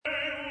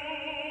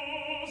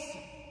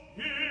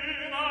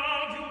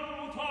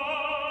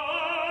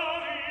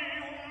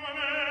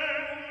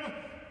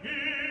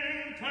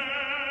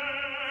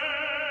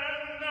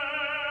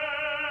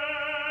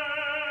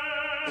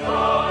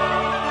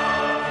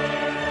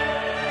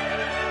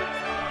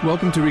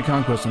Welcome to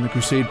Reconquest on the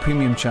Crusade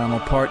Premium Channel,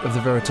 part of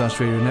the Veritas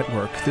Radio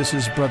Network. This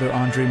is Brother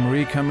Andre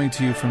Marie coming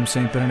to you from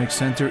St. Benedict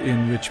Center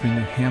in Richmond,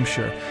 New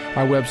Hampshire.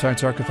 Our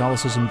websites are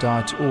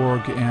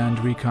Catholicism.org and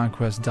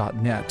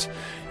Reconquest.net.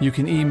 You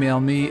can email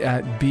me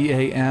at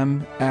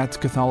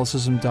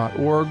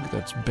bam@Catholicism.org.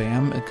 That's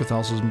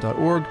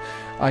bam@Catholicism.org.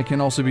 I can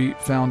also be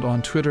found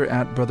on Twitter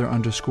at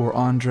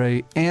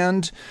Brother_Andre.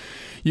 And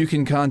you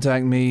can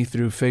contact me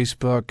through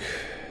Facebook.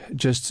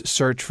 Just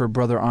search for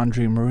Brother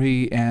Andre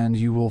Marie, and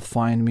you will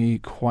find me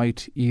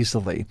quite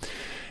easily.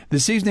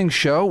 This evening's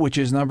show, which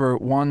is number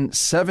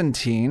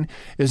 117,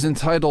 is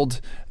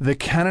entitled The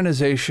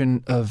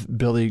Canonization of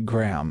Billy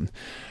Graham.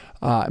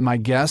 My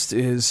guest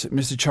is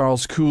Mr.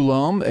 Charles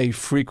Coulombe, a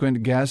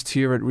frequent guest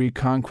here at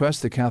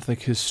Reconquest, the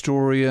Catholic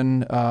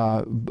historian,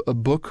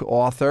 book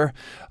author,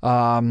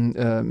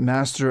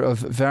 master of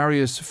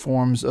various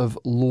forms of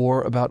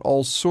lore about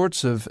all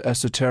sorts of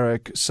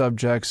esoteric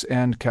subjects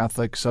and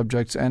Catholic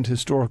subjects and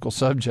historical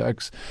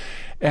subjects.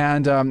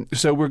 And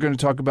so we're going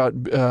to talk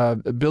about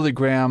Billy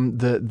Graham.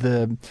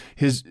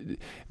 His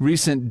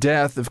recent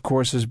death, of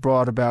course, has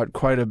brought about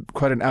quite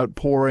an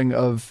outpouring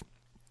of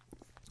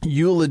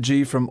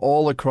eulogy from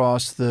all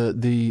across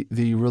the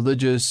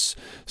religious,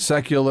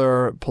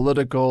 secular,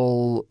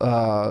 political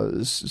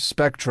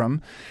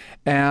spectrum.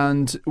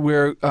 And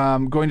we're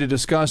going to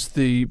discuss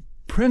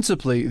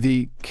principally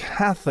the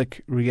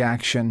Catholic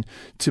reaction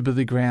to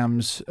Billy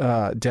Graham's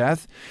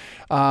death.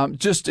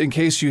 Just in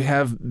case you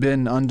have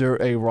been under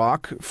a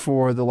rock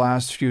for the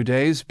last few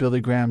days,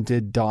 Billy Graham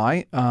did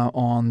die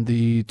on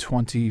the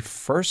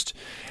 21st.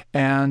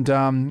 And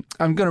I'm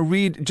going to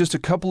read just a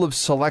couple of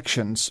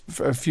selections,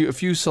 a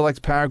few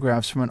select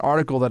paragraphs from an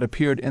article that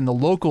appeared in the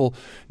local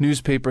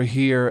newspaper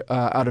here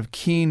out of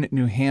Keene,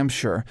 New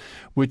Hampshire,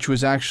 which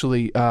was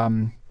actually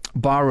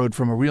borrowed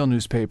from a real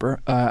newspaper.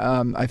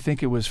 I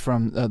think it was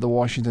from the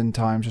Washington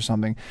Times or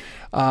something.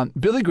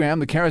 Billy Graham,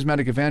 the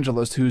charismatic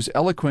evangelist whose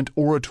eloquent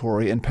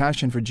oratory and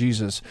passion for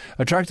Jesus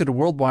attracted a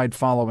worldwide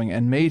following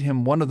and made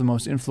him one of the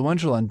most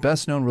influential and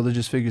best-known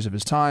religious figures of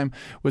his time,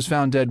 was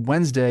found dead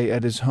Wednesday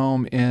at his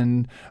home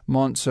in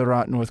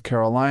Montserrat, North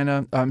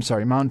Carolina.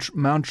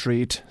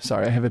 Montreat.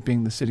 Sorry, I have it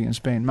being the city in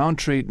Spain.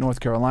 Montreat, North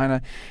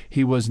Carolina.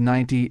 He was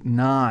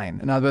 99.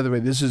 Now, by the way,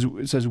 it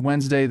says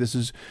Wednesday. This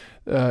is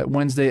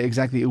Wednesday,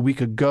 exactly a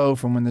week ago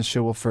from when this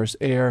show will first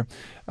air,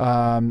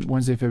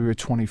 Wednesday, February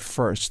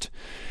 21st.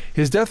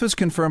 His death was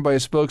confirmed by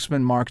his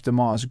spokesman, Mark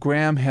DeMoss.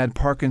 Graham had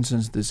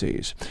Parkinson's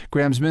disease.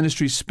 Graham's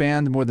ministry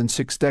spanned more than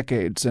 6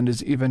 decades, and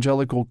his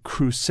evangelical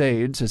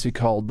crusades, as he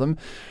called them,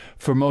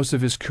 for most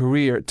of his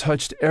career,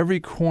 touched every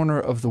corner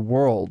of the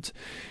world.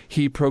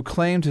 He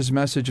proclaimed his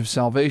message of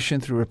salvation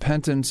through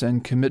repentance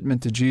and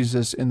commitment to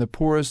Jesus in the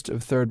poorest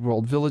of third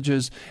world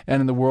villages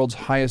and in the world's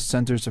highest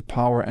centers of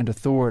power and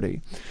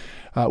authority.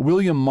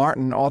 William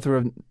Martin, author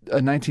of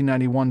a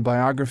 1991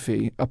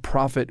 biography, A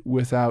Prophet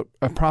with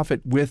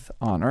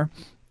Honor,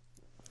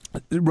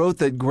 wrote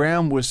that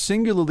Graham was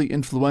singularly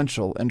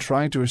influential in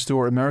trying to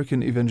restore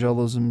American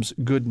evangelism's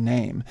good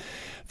name.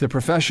 The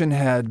profession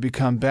had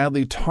become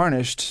badly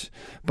tarnished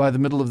by the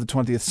middle of the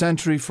 20th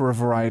century for a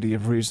variety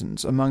of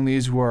reasons. Among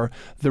these were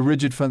the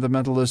rigid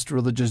fundamentalist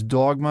religious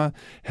dogma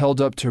held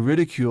up to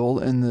ridicule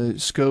in the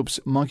Scopes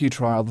monkey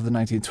trial of the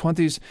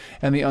 1920s,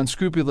 and the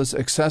unscrupulous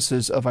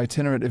excesses of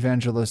itinerant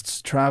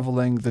evangelists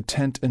traveling the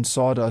tent and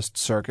sawdust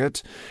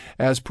circuit,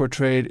 as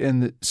portrayed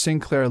in the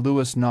Sinclair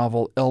Lewis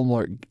novel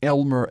Elmer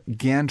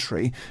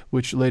Gantry,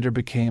 which later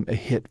became a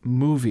hit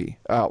movie.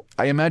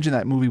 I imagine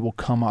that movie will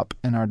come up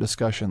in our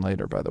discussion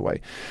later, by the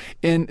way.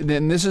 And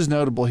this is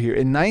notable here.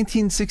 In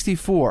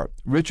 1964,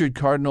 Richard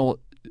Cardinal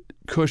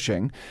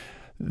Cushing,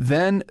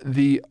 then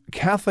the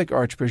Catholic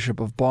Archbishop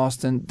of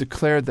Boston,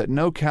 declared that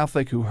no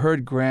Catholic who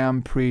heard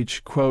Graham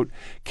preach, quote,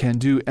 can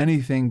do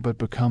anything but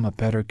become a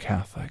better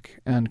Catholic,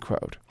 end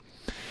quote.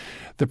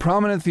 The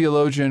prominent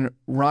theologian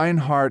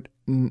Reinhold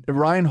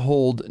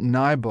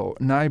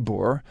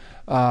Niebuhr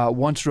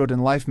once wrote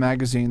in Life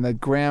magazine that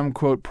Graham,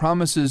 quote,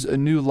 promises a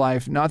new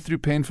life not through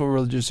painful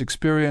religious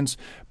experience,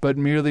 but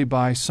merely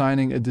by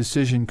signing a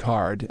decision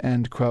card,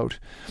 end quote.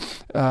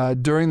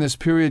 During this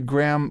period,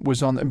 Graham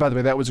was on, and by the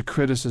way, that was a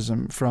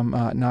criticism from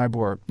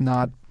Niebuhr,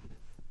 not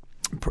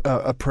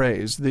a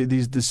praise.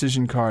 These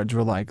decision cards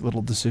were like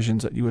little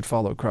decisions that you would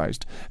follow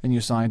Christ, and you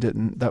signed it,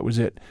 and that was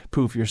it.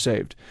 Poof, you're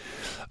saved.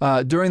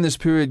 During this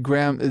period,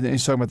 Graham, and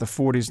he's talking about the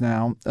 40s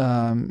now,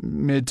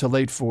 mid to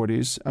late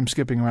 40s. I'm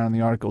skipping around in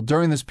the article.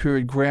 During this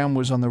period, Graham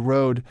was on the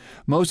road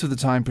most of the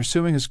time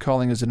pursuing his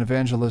calling as an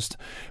evangelist,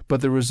 but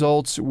the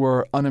results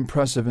were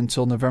unimpressive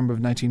until November of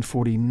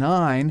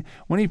 1949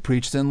 when he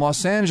preached in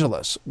Los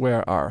Angeles,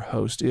 where our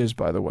host is,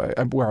 by the way,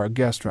 where our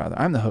guest, rather.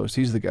 I'm the host,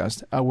 he's the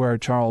guest, where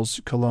Charles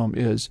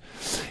Coulombe is.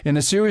 In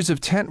a series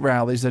of tent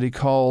rallies that he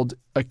called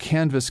a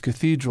Canvas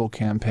Cathedral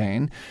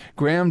campaign,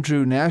 Graham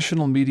drew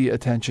national media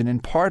attention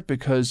in part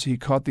because he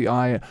caught the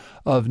eye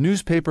of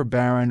newspaper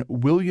baron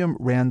William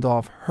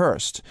Randolph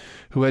Hearst,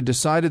 who had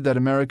decided that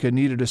America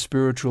needed a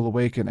spiritual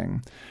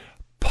awakening.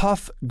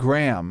 Puff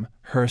Graham,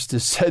 Hearst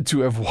is said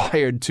to have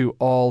wired to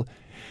all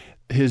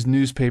his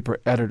newspaper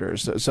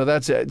editors. So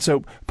that's it.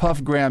 So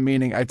puff Graham,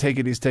 meaning, I take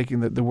it he's taking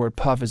the word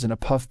puff as in a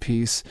puff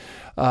piece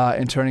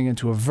and turning it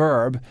into a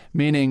verb,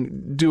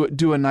 meaning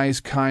do a nice,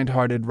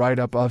 kind-hearted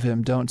write-up of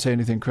him. Don't say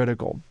anything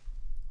critical.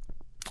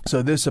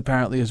 So this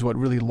apparently is what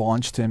really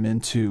launched him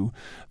into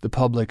the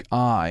public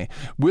eye.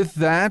 With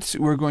that,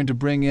 we're going to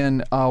bring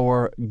in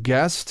our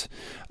guest.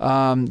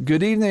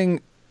 Good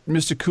evening,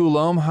 Mr.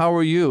 Coulombe. How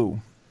are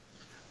you?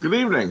 Good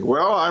evening.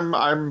 Well,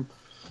 I'm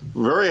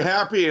very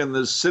happy in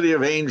the city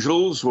of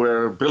angels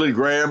where Billy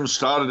Graham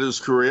started his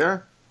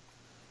career.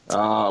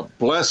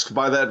 Blessed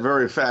by that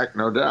very fact,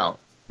 no doubt.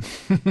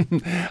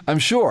 I'm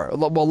sure.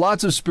 Well,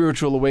 lots of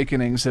spiritual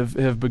awakenings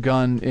have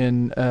begun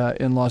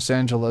in Los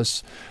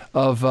Angeles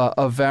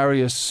of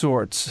various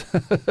sorts.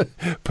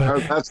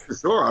 That's for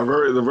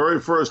sure. The very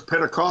first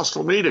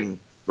Pentecostal meeting,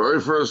 very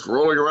first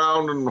rolling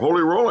around and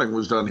holy rolling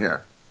was done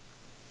here.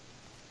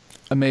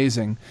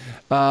 Amazing.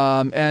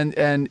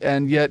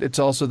 And yet it's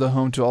also the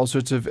home to all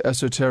sorts of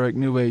esoteric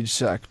New Age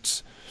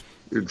sects.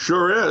 It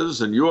sure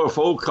is, and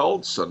UFO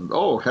cults, and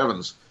oh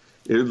heavens.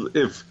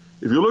 If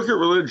you look at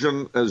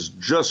religion as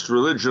just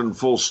religion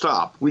full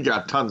stop, we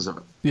got tons of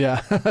it.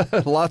 Yeah,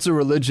 lots of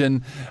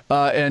religion,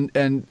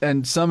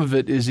 and some of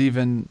it is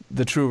even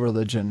the true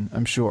religion,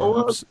 I'm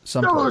sure.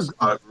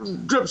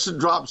 Drips and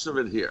drops of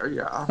it here,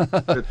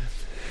 yeah.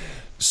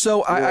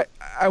 So I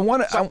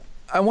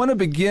want to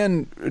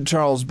begin,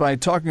 Charles, by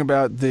talking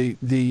about the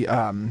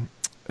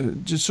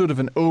just sort of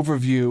an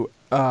overview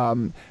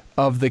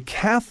of the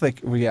Catholic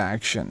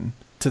reaction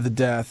to the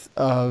death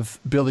of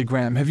Billy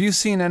Graham. Have you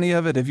seen any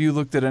of it? Have you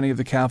looked at any of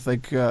the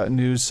Catholic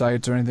news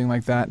sites or anything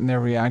like that and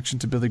their reaction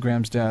to Billy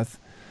Graham's death?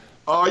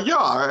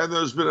 Yeah, and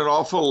there's been an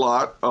awful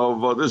lot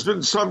of, there's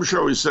been some,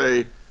 shall we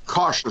say,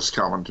 cautious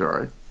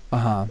commentary.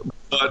 Uh-huh.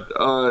 But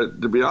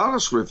to be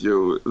honest with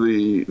you,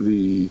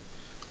 the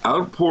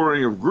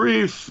outpouring of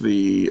grief,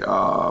 the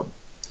going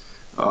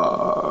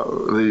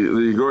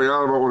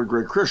on about what a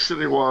great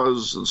Christian he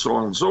was, and so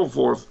on and so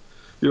forth.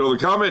 You know, the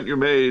comment you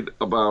made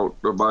about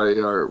by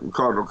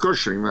Cardinal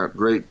Cushing, that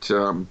great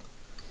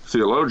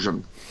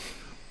theologian.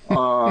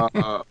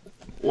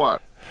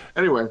 What?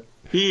 Anyway,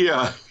 he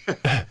it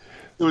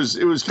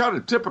was kind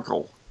of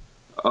typical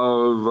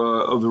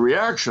of the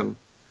reaction.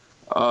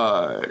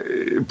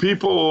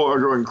 People are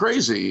going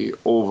crazy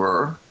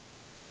over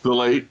the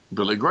late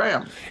Billy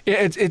Graham.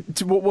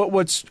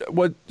 What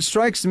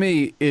strikes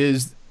me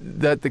is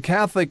that the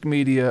Catholic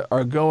media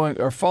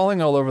are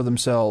falling all over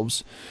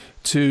themselves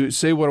to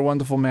say what a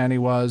wonderful man he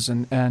was,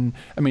 and I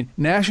mean,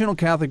 National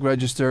Catholic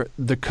Register,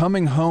 the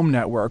Coming Home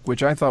Network,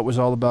 which I thought was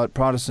all about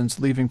Protestants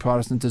leaving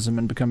Protestantism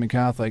and becoming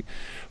Catholic.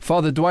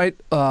 Father Dwight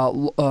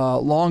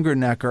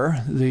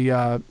Longernecker,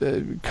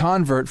 the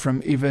convert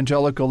from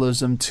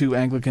evangelicalism to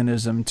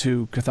Anglicanism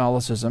to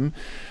Catholicism.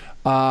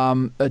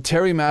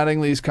 Terry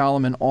Mattingly's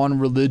column in On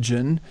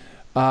Religion,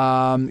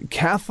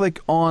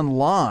 Catholic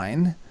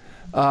Online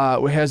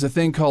has a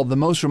thing called The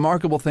Most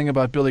Remarkable Thing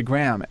About Billy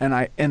Graham,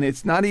 and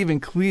it's not even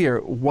clear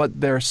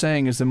what they're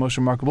saying is the most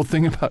remarkable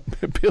thing about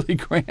Billy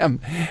Graham.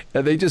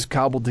 They just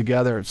cobbled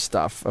together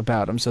stuff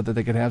about him so that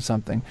they could have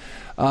something.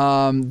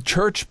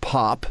 Church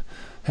Pop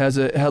has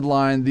a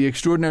headline, The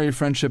Extraordinary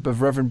Friendship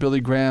of Reverend Billy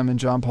Graham and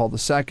John Paul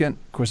II.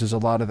 Of course, there's a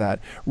lot of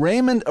that.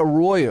 Raymond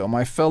Arroyo,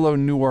 my fellow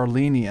New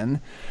Orleanian,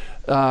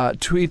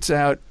 tweets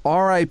out,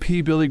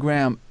 R.I.P. Billy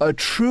Graham, a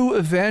true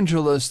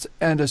evangelist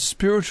and a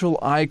spiritual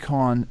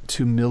icon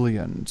to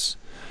millions.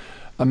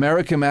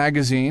 America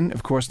Magazine,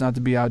 of course not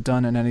to be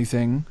outdone in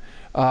anything,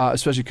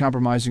 especially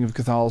compromising of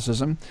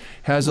Catholicism,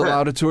 has a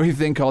laudatory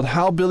thing called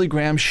How Billy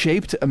Graham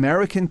Shaped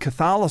American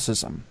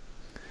Catholicism.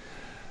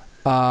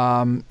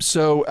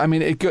 So, I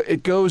mean,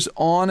 it goes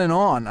on and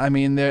on. I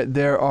mean,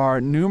 there are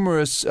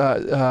numerous,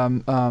 everybody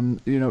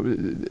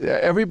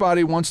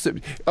wants to.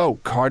 Oh,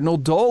 Cardinal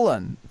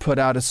Dolan put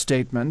out a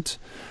statement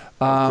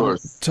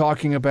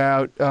talking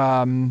about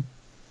how,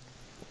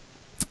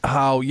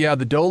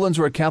 the Dolans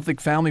were a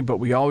Catholic family, but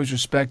we always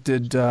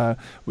respected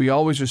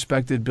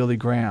Billy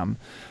Graham.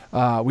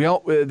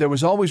 There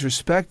was always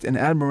respect and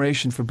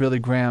admiration for Billy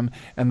Graham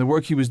and the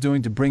work he was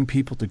doing to bring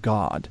people to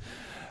God.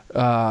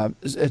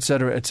 Et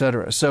cetera, et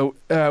cetera. So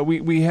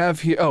we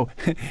have here,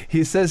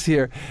 he says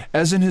here,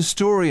 as an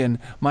historian,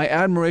 my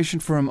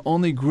admiration for him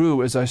only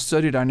grew as I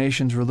studied our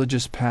nation's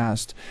religious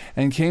past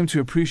and came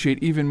to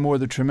appreciate even more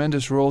the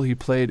tremendous role he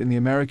played in the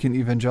American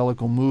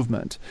evangelical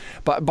movement,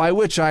 by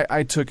which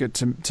I took it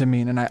to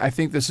mean, and I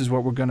think this is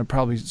what we're going to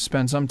probably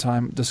spend some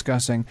time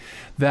discussing,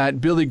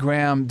 that Billy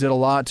Graham did a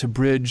lot to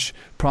bridge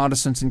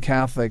Protestants and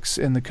Catholics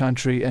in the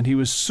country, and he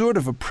was sort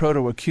of a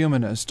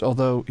proto-ecumenist,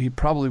 although he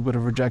probably would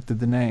have rejected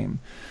the name.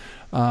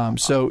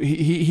 So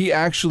he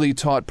actually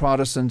taught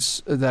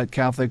Protestants that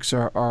Catholics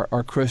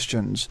are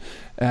Christians,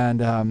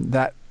 and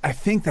that I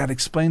think that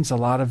explains a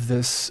lot of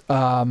this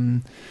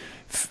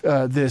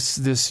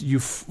this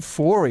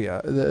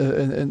euphoria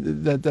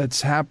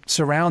that's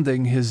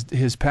surrounding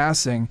his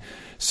passing,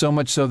 so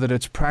much so that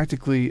it's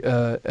practically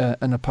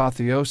an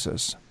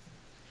apotheosis.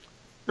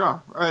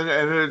 Yeah,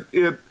 and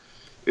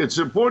it's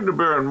important to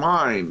bear in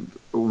mind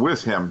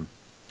with him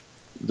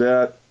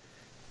that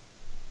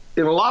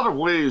in a lot of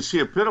ways he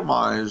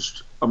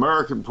epitomized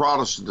American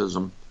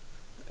Protestantism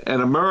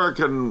and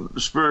American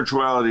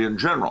spirituality in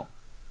general.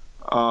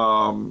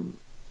 And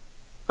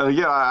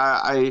again,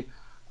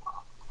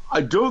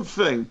 I don't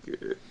think,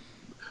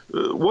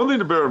 one thing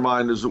to bear in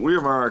mind is that we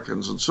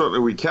Americans, and certainly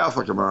we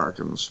Catholic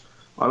Americans,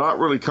 are not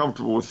really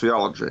comfortable with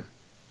theology.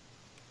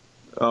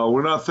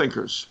 We're not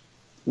thinkers.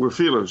 We're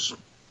feelers.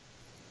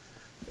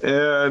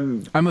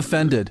 And I'm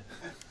offended.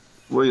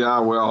 Well, yeah,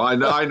 well, I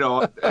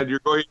know, and you're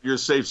going to your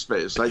safe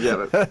space. I get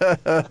it.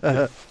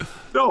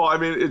 No, I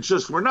mean, it's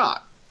just we're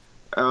not.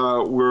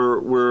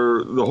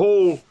 We're the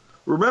whole.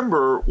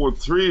 Remember what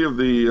three of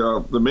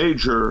the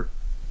major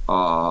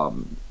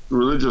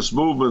religious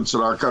movements in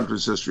our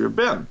country's history have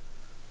been: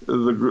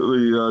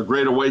 the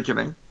Great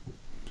Awakening.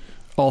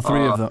 All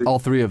three of them. All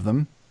three of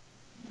them.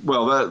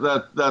 Well,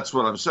 that's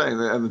what I'm saying.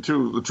 And the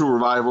two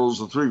revivals,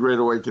 the three Great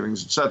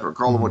Awakenings, etc.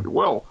 Call them what you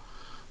will.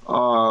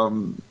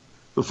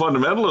 The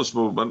fundamentalist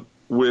movement,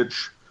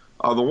 which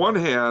on the one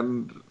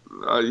hand,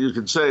 you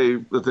could say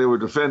that they were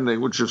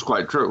defending, which is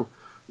quite true,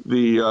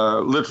 the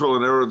literal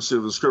inerrancy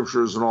of the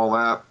scriptures and all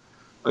that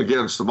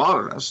against the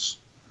modernists,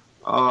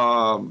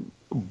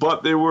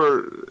 but they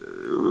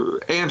were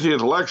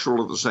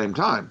anti-intellectual at the same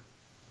time.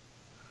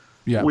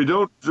 Yeah. We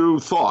don't do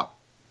thought.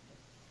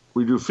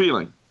 We do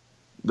feeling.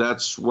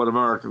 That's what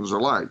Americans are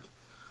like.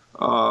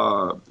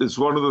 It's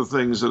one of the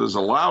things that has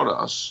allowed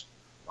us,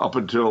 up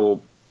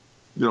until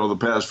the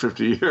past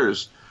 50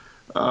 years,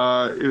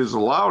 it has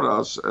allowed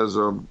us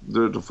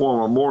to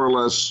form a more or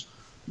less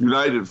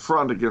united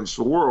front against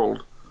the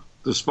world,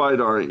 despite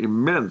our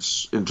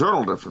immense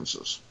internal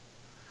differences.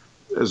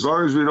 As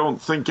long as we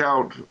don't think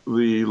out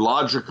the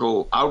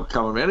logical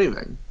outcome of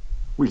anything,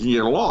 we can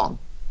get along.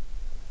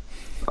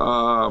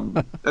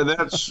 And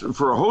that's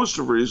for a host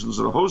of reasons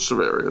in a host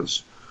of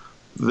areas.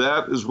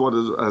 That is what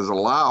has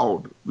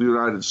allowed the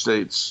United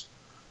States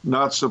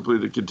not simply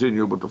to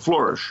continue, but to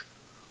flourish.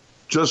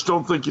 Just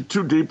don't think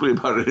too deeply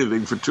about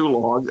anything for too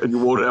long, and you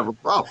won't have a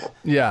problem.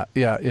 Yeah.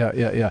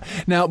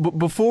 Now,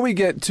 before we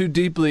get too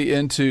deeply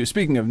into,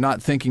 speaking of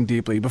not thinking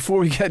deeply, before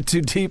we get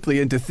too deeply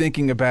into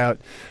thinking about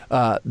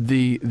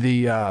the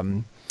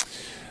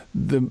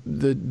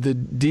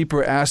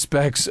deeper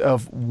aspects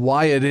of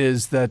why it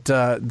is that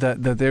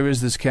there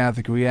is this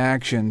Catholic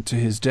reaction to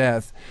his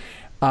death,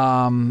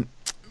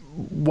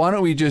 why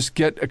don't we just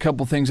get a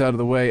couple things out of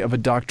the way of a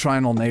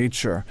doctrinal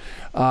nature?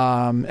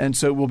 And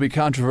so it will be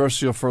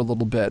controversial for a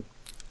little bit.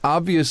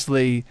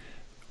 Obviously,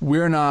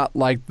 we're not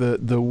like the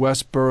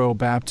Westboro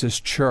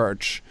Baptist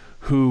Church,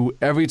 who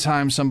every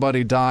time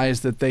somebody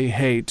dies that they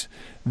hate,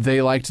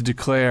 they like to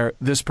declare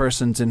this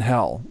person's in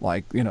hell.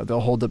 Like,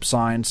 they'll hold up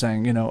signs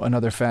saying,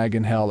 another fag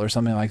in hell or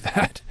something like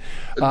that.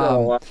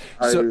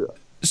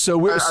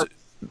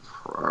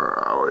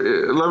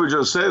 Let me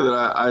just say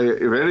that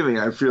if anything,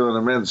 I feel an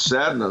immense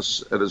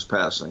sadness at his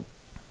passing.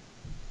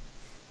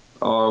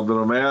 That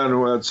a man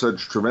who had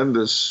such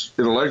tremendous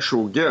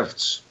intellectual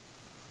gifts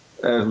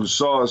and who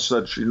saw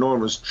such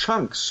enormous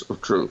chunks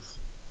of truth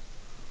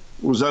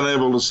was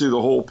unable to see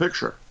the whole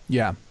picture.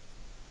 Yeah.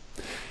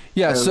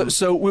 Yeah,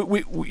 so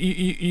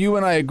you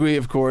and I agree,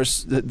 of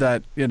course,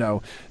 that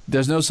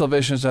there's no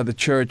salvation outside the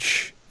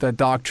church. That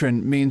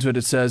doctrine means what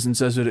it says and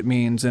says what it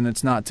means, and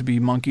it's not to be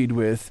monkeyed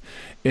with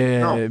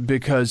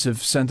because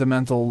of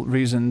sentimental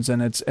reasons,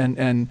 and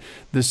and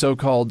the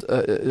so-called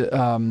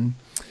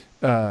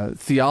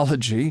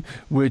theology,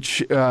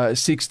 which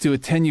seeks to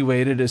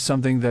attenuate it, as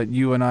something that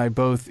you and I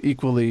both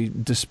equally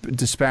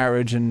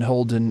disparage and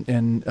hold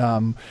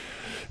in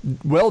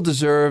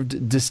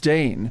well-deserved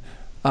disdain.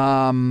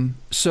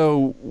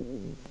 So,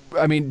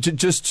 I mean,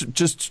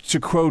 just to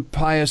quote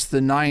Pius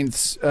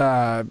IX's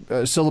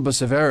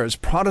syllabus of errors,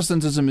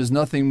 Protestantism is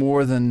nothing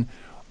more than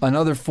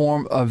another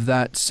form of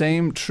that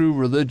same true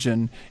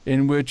religion,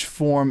 in which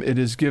form it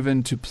is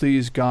given to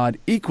please God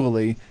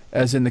equally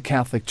as in the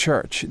Catholic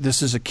Church.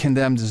 This is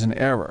condemned as an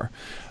error.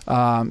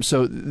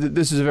 So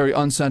this is a very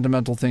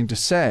unsentimental thing to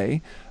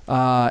say,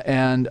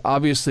 and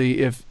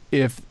obviously if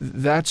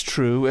that's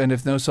true, and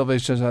if no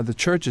salvation outside the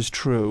church is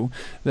true,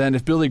 then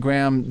if Billy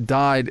Graham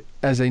died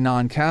as a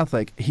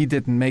non-Catholic, he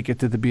didn't make it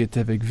to the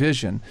beatific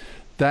vision.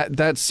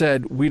 That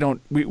said, we're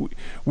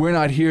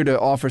not here to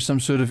offer some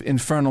sort of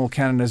infernal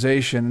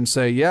canonization and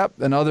say, yep,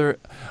 another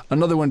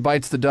one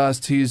bites the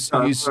dust. He's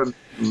another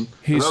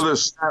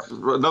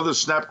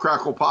snap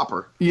crackle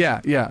popper.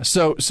 Yeah.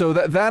 So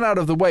that out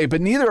of the way.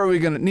 But neither are we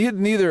going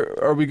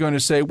to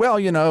say, well,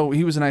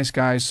 he was a nice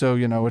guy, so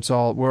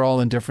we're all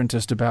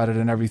indifferentist about it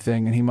and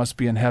everything, and he must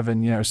be in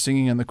heaven,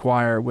 singing in the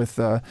choir with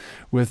all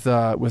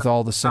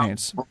the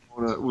saints.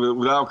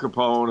 With Al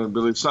Capone and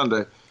Billy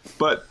Sunday.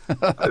 But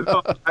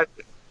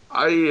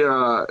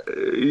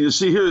you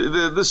see here,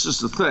 this is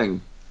the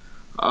thing.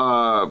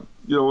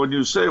 When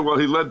you say, well,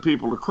 he led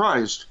people to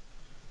Christ,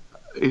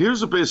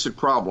 here's a basic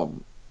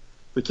problem.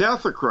 The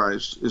Catholic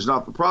Christ is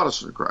not the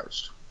Protestant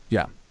Christ.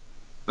 Yeah.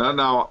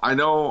 Now I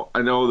know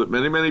that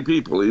many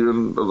people,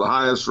 even of the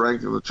highest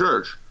rank in the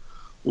church,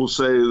 will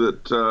say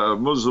that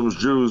Muslims,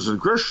 Jews, and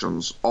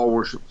Christians all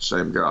worship the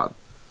same God.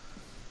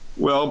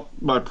 Well,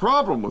 my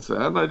problem with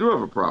that, and I do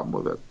have a problem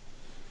with it,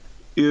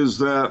 is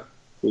that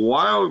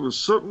while it was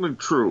certainly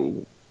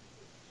true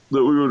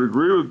that we would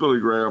agree with Billy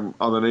Graham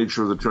on the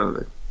nature of the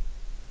Trinity,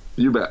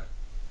 you bet.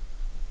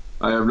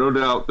 I have no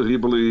doubt that he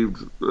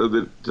believed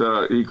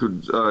that he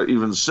could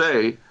even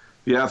say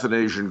the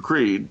Athanasian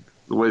Creed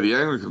the way the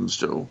Anglicans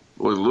do,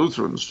 the way the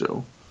Lutherans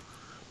do.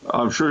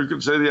 I'm sure he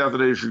could say the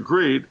Athanasian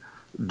Creed,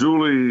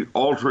 duly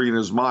altering in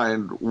his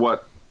mind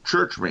what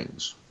church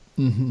means.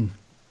 Mm-hmm.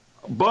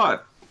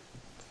 But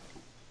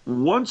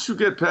once you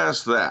get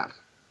past that,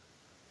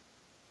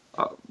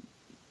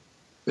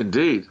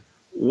 indeed,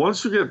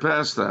 once you get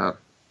past that,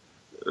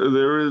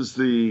 there is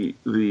the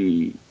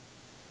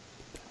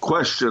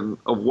question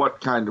of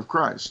what kind of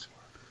Christ.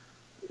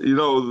 You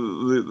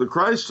know, the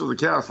Christ of the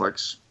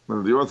Catholics,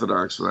 and the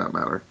Orthodox for that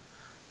matter,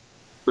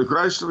 the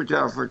Christ of the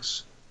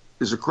Catholics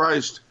is a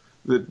Christ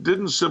that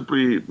didn't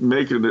simply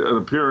make an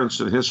appearance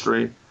in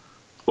history,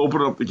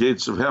 open up the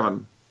gates of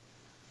heaven,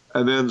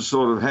 and then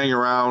sort of hang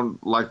around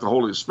like the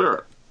Holy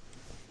Spirit.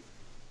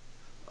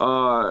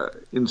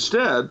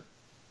 Instead,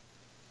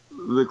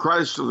 the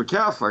Christ of the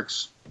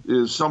Catholics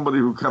is somebody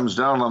who comes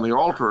down on the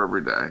altar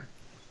every day,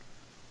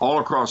 all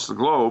across the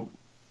globe,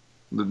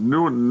 the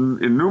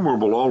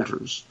innumerable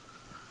altars,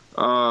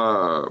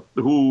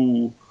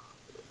 who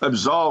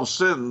absolve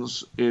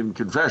sins in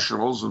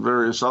confessionals and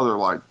various other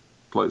like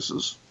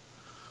places,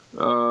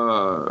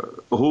 who's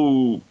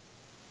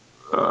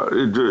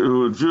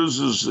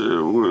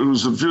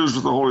infused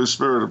with the Holy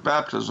Spirit at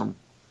baptism,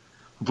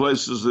 who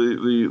places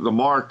the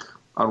mark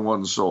on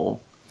one's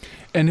soul,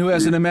 and who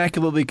has an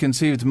immaculately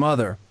conceived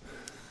mother.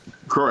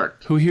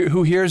 Correct.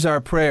 Who hears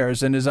our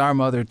prayers and is our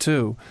mother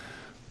too.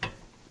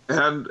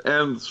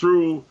 And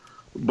through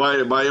by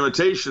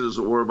imitation, as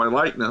it were, by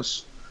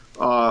likeness,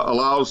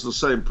 allows the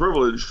same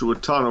privilege to a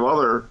ton of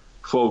other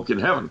folk in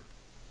heaven.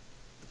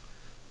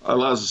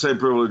 Allows the same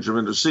privilege of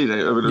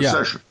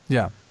intercession.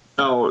 Yeah.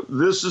 Now,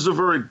 this is a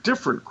very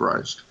different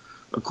Christ.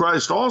 A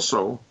Christ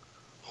also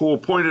who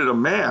appointed a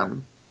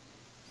man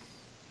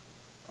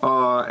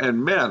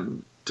and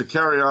men to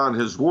carry on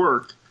his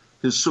work,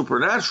 his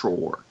supernatural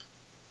work,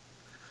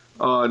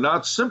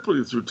 not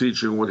simply through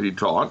teaching what he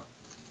taught,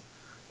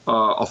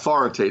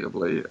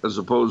 authoritatively, as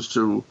opposed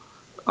to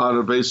on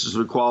a basis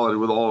of equality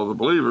with all of the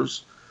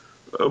believers,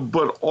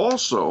 but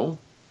also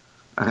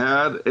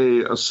had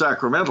a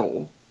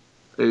sacramental,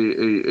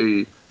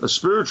 a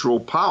spiritual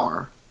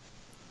power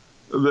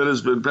that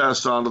has been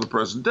passed on to the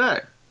present day.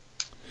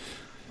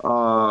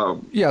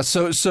 So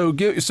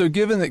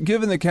given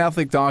the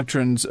Catholic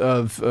doctrines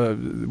of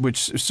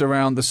which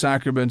surround the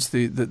sacraments,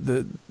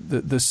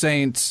 the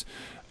saints,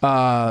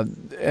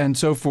 and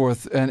so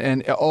forth,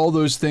 and all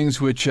those things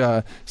which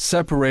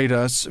separate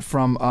us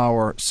from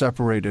our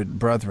separated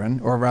brethren,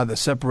 or rather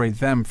separate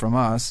them from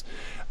us.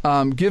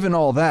 Given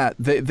all that,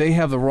 they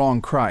have the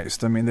wrong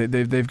Christ. I mean,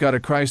 they've got a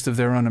Christ of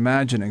their own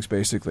imaginings.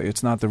 Basically,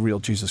 it's not the real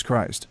Jesus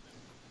Christ.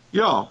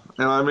 Yeah,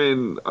 and I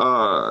mean,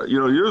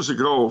 years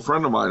ago, a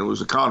friend of mine who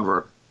was a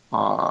convert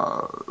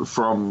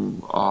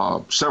from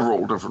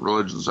several different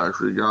religions,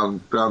 actually,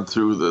 gone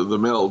through the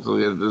mill to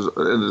the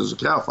end as a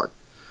Catholic.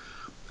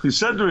 He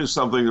said to me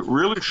something that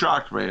really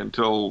shocked me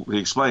until he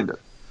explained it.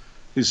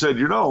 He said,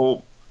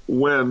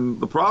 when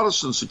the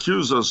Protestants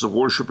accuse us of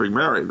worshiping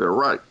Mary, they're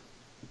right.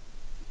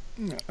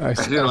 I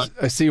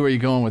see where you're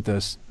going with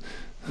this.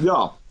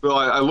 Yeah. Well,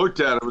 I looked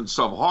at him in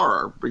some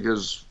horror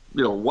because,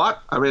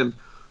 what? I mean,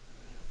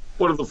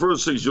 one of the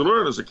first things you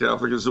learn as a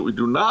Catholic is that we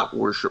do not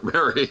worship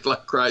Mary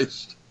like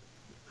Christ.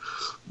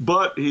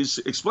 But he's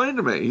explained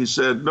to me, he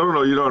said,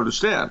 no, you don't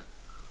understand.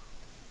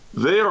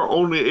 They are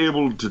only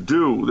able to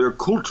do their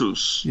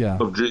cultus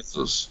of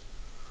Jesus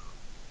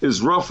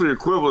is roughly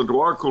equivalent to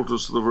our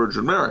cultus of the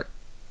Virgin Mary.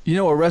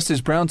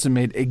 Orestes Brownson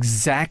made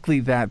exactly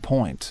that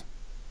point.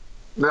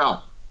 Yeah.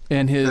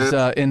 In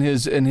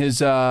his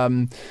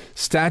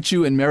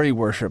Statue and Mary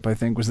Worship, I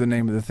think was the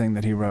name of the thing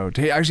that he wrote.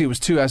 Actually, it was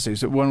two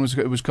essays. One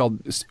was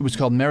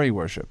called Mary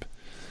Worship.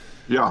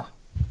 Yeah,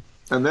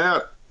 and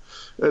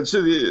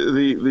see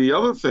the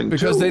other thing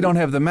because too, they don't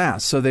have the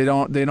Mass, so they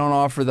don't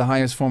offer the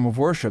highest form of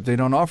worship. They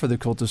don't offer the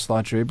cultus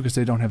latria because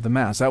they don't have the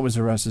Mass. That was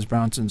Orestes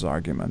Brownson's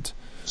argument.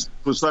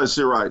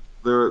 Precisely right.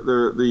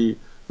 The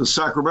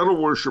sacramental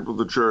worship of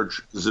the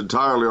Church is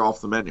entirely off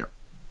the menu.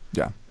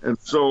 Yeah, and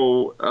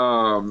so.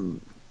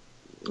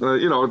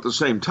 At the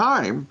same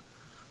time,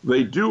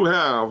 they do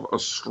have a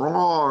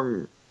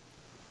strong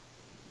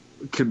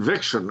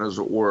conviction, as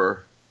it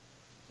were,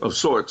 of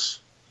sorts,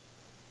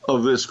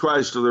 of this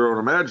Christ of their own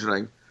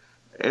imagining.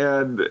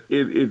 And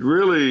it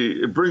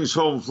really brings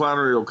home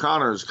Flannery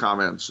O'Connor's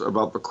comments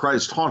about the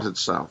Christ-haunted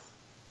South.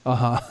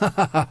 Uh-huh.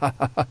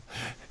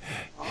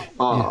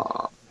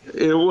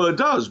 It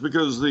does,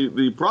 because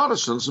the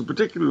Protestants, and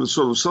particularly the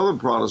sort of Southern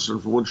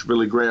Protestant from which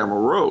Billy Graham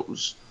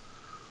arose,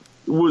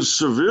 was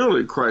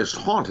severely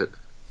Christ-haunted.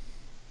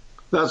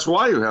 That's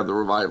why you had the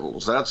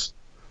revivals. That's,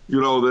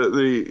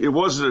 it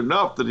wasn't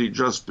enough that he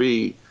just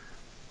be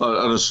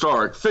an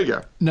historic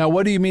figure. Now,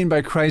 what do you mean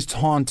by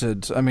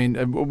Christ-haunted? I mean,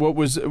 what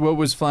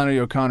was Flannery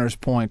O'Connor's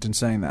point in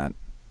saying that?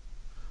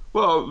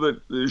 Well,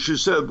 she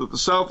said that the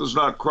South is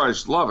not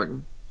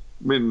Christ-loving,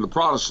 meaning the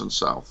Protestant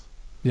South.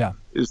 Yeah.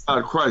 Is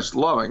not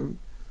Christ-loving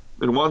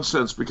in one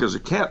sense because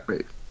it can't be.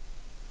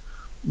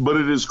 But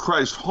it is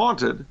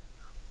Christ-haunted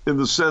in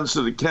the sense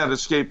that it can't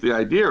escape the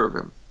idea of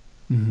him.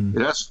 Mm-hmm.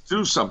 It has to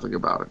do something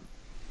about it.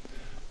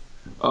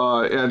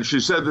 And she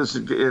said this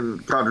in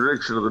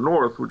contradiction of the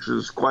North, which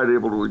is quite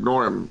able to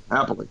ignore him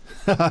happily.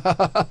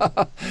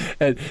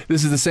 And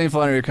this is the same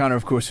Flannery O'Connor,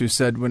 of course, who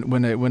said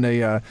when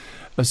a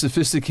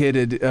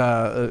sophisticated,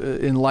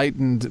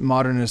 enlightened,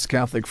 modernist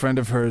Catholic friend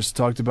of hers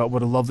talked about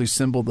what a lovely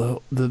symbol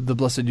the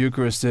Blessed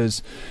Eucharist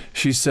is,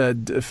 she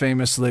said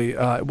famously,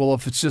 well,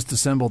 if it's just a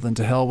symbol, then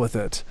to hell with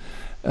it.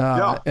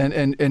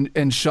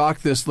 And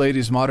shocked this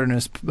lady's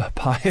modernist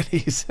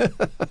pieties.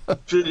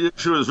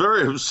 She was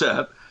very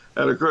upset.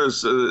 And of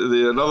course,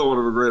 another one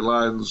of her great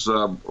lines,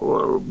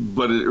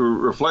 but it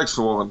reflects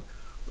the woman.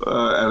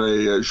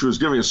 She was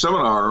giving a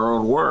seminar on her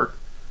own work.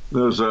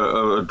 There's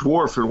a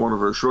dwarf in one of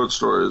her short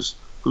stories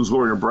who's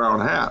wearing a brown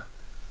hat.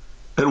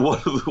 And one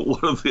of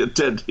the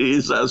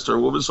attendees asked her,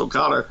 well, Miss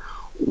O'Connor,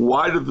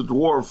 why did the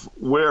dwarf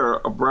wear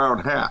a brown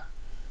hat?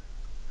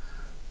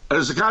 And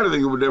it's the kind of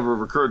thing that would never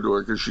have occurred to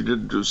her because she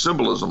didn't do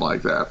symbolism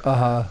like that.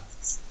 Uh-huh.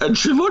 And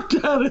she looked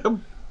at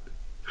him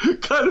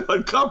kind of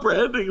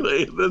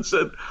uncomprehendingly and then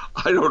said,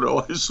 I don't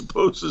know, I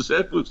suppose his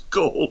head was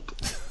cold.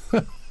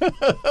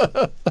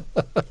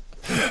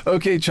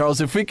 Okay,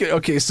 Charles, if we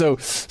could, so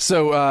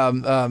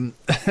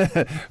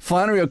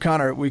Flannery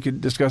O'Connor, we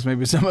could discuss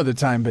maybe some other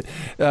time, but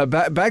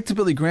back to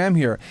Billy Graham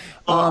here.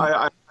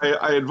 I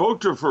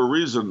invoked her for a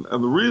reason,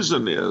 and the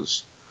reason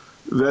is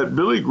that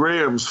Billy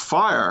Graham's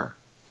fire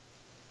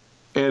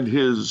and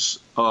his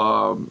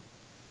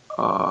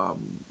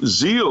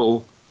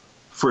zeal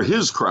for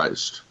his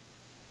Christ,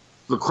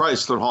 the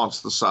Christ that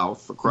haunts the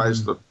South, the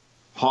Christ that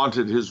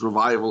haunted his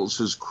revivals,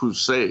 his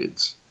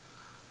crusades,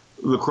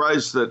 the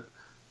Christ that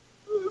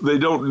they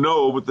don't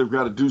know, but they've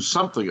got to do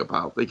something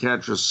about. They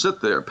can't just sit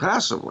there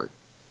passively.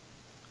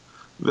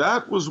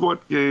 That was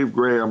what gave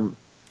Graham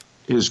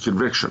his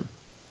conviction.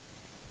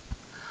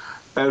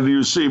 And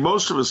you see,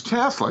 most of us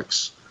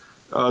Catholics,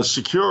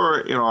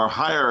 secure in our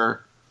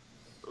higher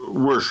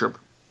worship,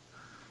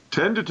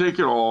 tend to take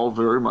it all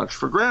very much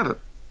for granted.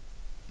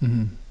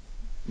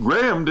 Mm-hmm.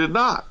 Graham did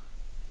not.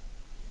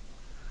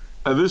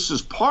 And this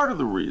is part of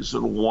the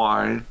reason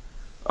why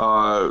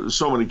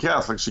so many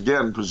Catholics,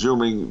 again,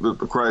 presuming that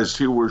the Christ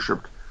he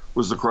worshipped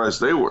was the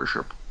Christ they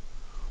worship,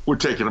 were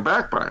taken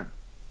aback by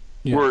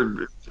him,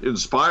 were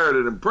inspired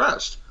and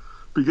impressed,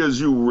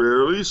 because you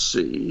rarely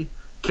see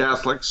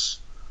Catholics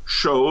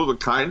show the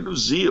kind of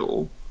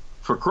zeal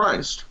for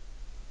Christ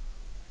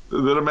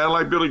that a man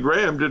like Billy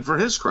Graham did for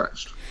his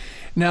Christ.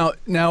 Now,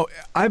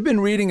 I've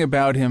been reading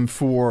about him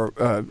for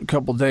a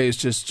couple of days,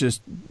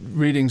 just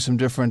reading some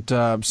different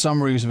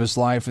summaries of his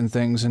life and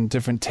things, and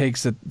different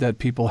takes that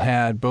people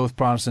had, both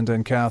Protestant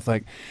and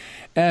Catholic.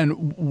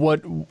 And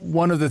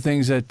one of the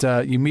things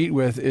that you meet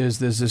with is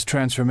there's this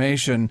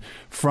transformation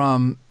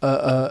from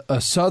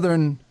a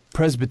Southern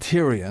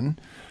Presbyterian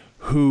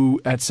who,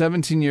 at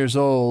 17 years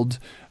old,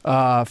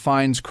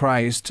 finds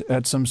Christ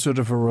at some sort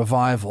of a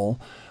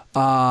revival.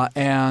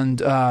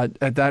 And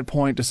at that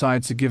point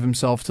decides to give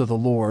himself to the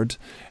Lord,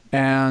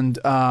 and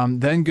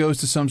then goes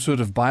to some sort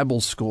of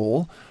Bible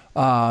school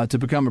to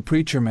become a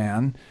preacher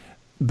man,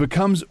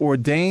 becomes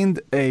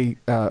ordained becomes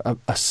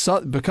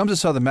a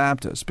Southern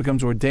Baptist,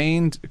 becomes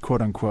ordained,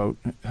 quote unquote,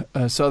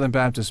 a Southern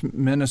Baptist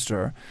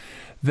minister,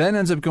 then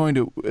ends up going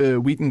to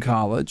Wheaton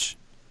College,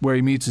 where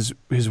he meets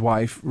his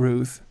wife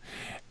Ruth,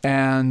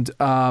 and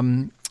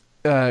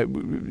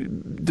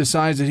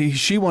decides that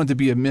she wanted to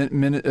be a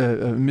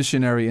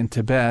missionary in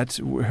Tibet.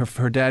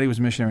 Her daddy was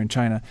a missionary in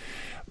China.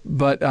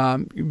 But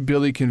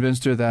Billy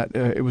convinced her that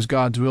it was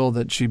God's will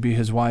that she be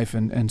his wife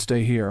and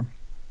stay here.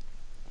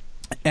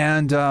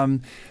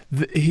 And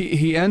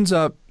he ends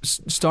up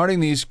starting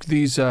these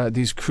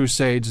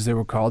crusades, as they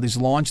were called. He's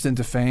launched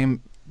into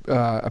fame,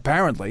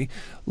 apparently,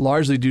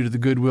 largely due to the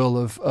goodwill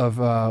of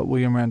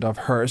William Randolph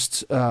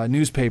Hearst's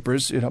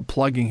newspapers,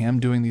 plugging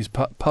him, doing these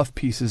puff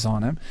pieces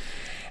on him.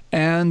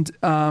 And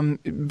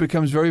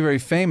becomes very, very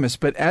famous.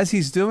 But as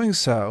he's doing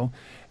so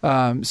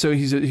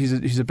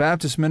he's a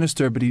Baptist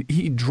minister, but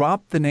he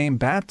dropped the name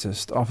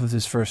Baptist off of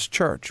his first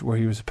church where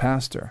he was a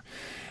pastor.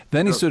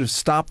 Then he sort of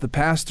stopped the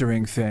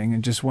pastoring thing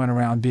and just went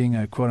around being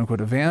a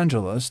quote-unquote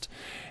evangelist.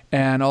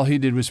 And all he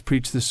did was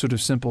preach this sort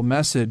of simple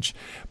message.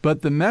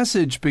 But the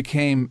message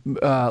became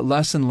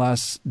less and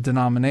less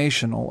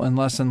denominational and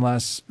less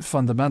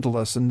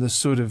fundamentalist, and this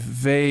sort of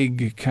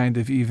vague kind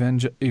of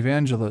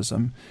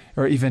evangelism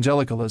or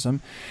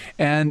evangelicalism.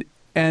 And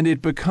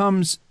it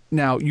becomes,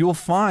 now you'll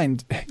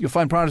find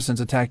Protestants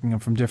attacking him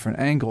from different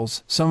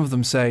angles. Some of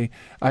them say,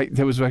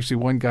 there was actually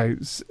one guy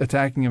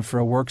attacking him for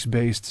a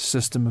works-based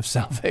system of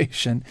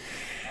salvation.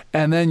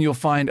 And then you'll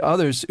find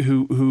others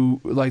who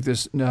like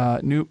this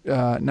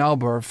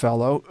Nauber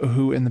fellow,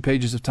 who in the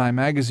pages of Time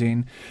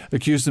magazine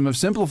accused him of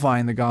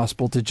simplifying the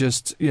gospel to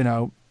just,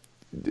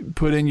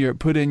 put in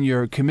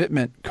your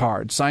commitment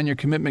card, sign your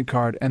commitment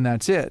card, and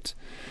that's it.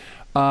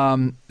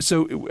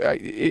 So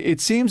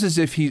it seems as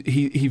if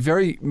he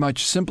very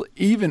much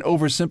even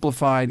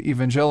oversimplified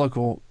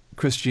evangelical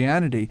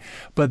Christianity.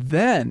 But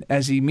then,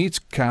 as he meets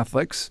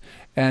Catholics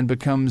and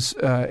becomes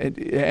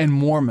and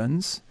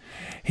Mormons,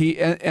 he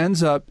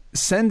ends up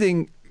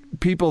sending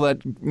people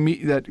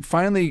that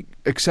finally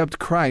accept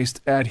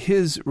Christ at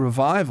his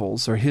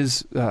revivals or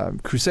his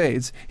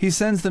crusades. He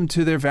sends them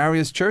to their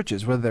various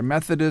churches, whether they're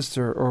Methodists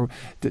or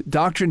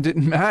doctrine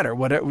didn't matter.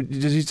 Whatever,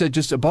 he said,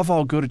 just above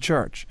all, go to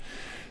church.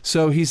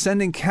 So he's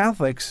sending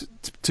Catholics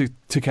to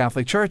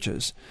Catholic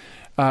churches,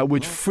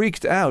 which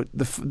freaked out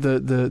the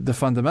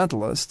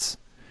fundamentalists.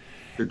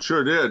 It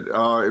sure did.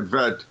 In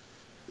fact,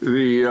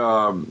 in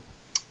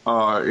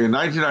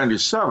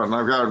 1997,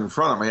 I've got it in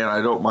front of me, and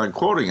I don't mind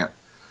quoting it.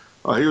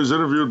 He was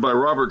interviewed by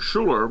Robert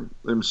Schuller,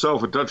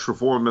 himself a Dutch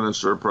Reformed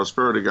minister,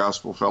 prosperity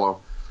gospel fellow,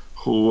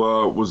 who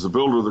was the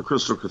builder of the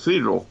Crystal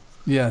Cathedral.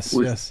 Yes,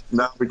 which yes.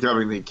 Now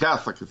becoming the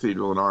Catholic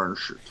Cathedral in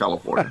Orange,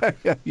 California.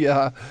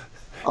 Yeah,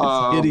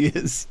 it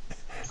is.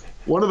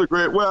 One of the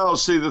great, well,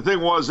 see, the thing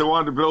was they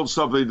wanted to build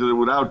something that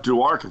would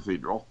outdo our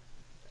cathedral,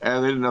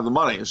 and they didn't have the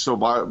money, so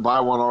buy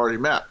one already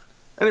met.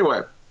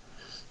 Anyway,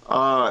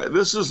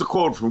 this is the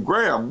quote from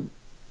Graham,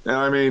 and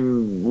I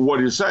mean, what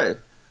do you say?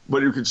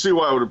 But you can see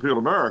why it would appeal to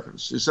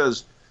Americans. He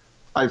says,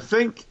 I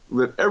think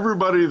that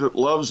everybody that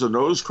loves and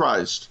knows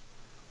Christ,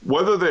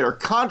 whether they are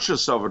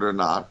conscious of it or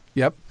not,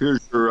 yep.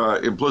 Here's your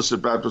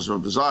implicit baptism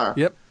of desire,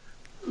 yep.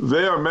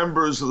 They are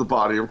members of the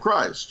body of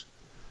Christ.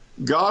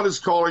 God is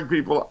calling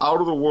people out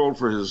of the world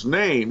for his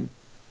name,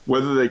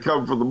 whether they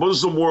come from the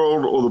Muslim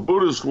world or the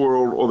Buddhist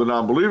world or the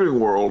non-believing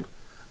world.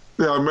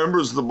 They are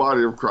members of the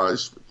body of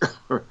Christ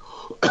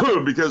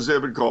because they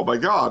have been called by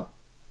God.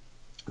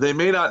 They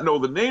may not know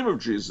the name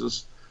of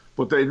Jesus,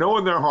 but they know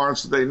in their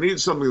hearts that they need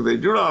something they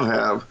do not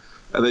have,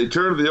 and they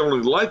turn to the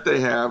only light they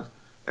have,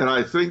 and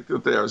I think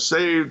that they are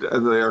saved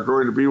and they are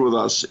going to be with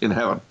us in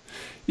heaven.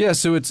 Yeah,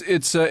 so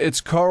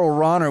it's Karl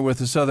Rahner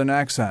with a Southern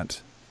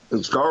accent.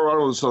 It's Karl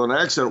Rahner with a Southern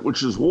accent,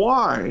 which is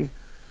why,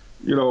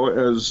 you know,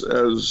 as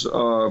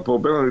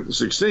Pope Benedict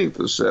XVI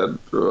has said,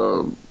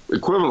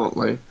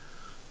 equivalently,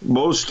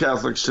 most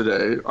Catholics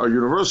today are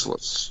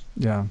Universalists.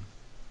 Yeah.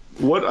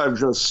 What I've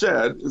just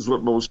said is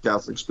what most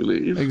Catholics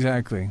believe.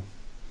 Exactly.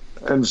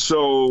 And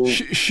so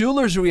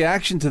Schuller's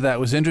reaction to that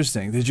was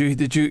interesting. Did you?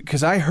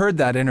 Because I heard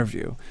that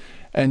interview,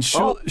 and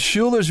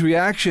Schuller's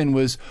reaction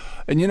was,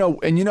 and you know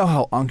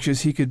how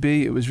unctuous he could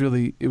be. It was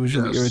really Yes.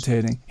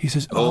 irritating. He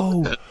says,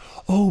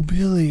 "Oh,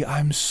 Billy,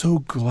 I'm so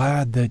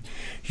glad that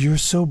you're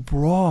so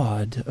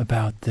broad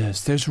about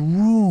this. There's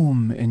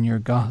room in your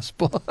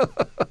gospel."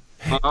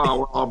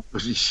 well,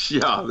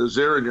 yeah, there's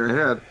air in your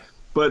head,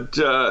 but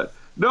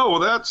no,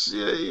 that's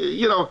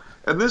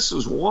and this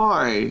is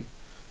why,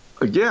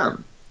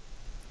 again.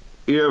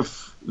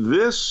 If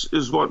this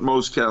is what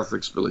most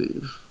Catholics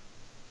believe,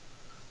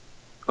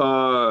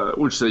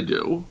 which they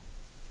do,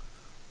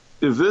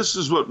 if this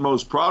is what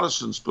most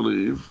Protestants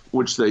believe,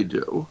 which they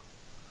do,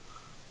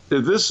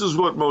 if this is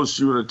what most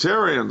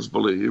Unitarians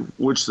believe,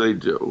 which they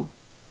do,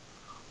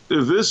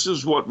 if this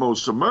is what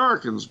most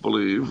Americans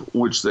believe,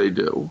 which they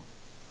do,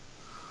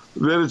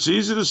 then it's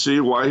easy to see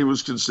why he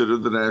was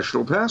considered the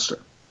national pastor.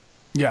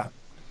 Yeah.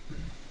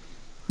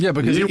 Yeah,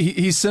 because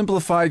he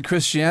simplified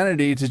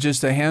Christianity to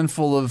just a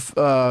handful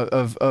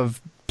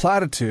of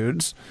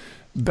platitudes,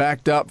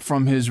 backed up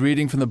from his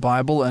reading from the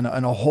Bible and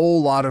a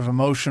whole lot of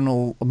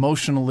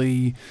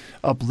emotionally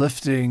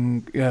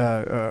uplifting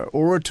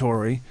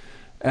oratory,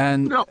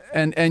 and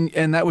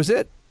that was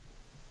it.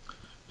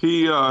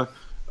 He,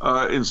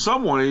 in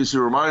some ways, he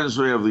reminds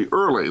me of the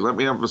early. Let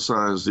me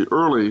emphasize the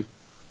early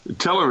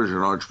television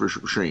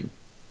Archbishop Sheen.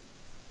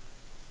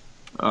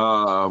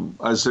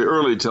 I say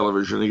early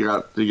television. He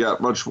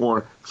got much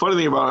more. Funny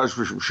thing about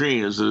Archbishop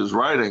Sheen is that his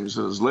writings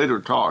and his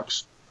later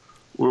talks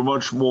were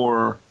much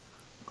more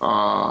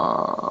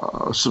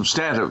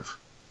substantive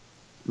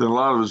than a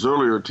lot of his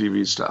earlier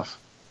TV stuff.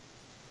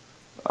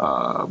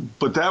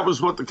 But that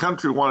was what the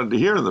country wanted to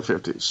hear in the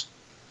 50s.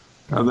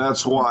 And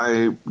that's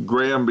why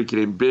Graham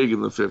became big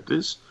in the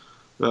 50s.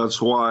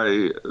 That's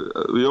why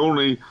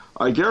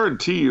I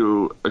guarantee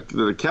you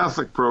that a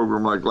Catholic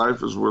program like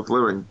Life is Worth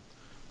Living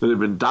that had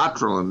been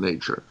doctrinal in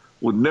nature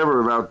would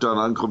never have outdone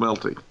Uncle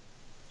Milty.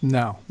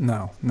 No.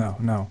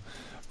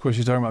 Of course,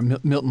 you're talking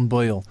about Milton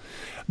Boyle.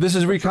 This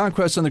is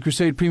Reconquest on the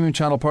Crusade Premium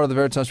Channel, part of the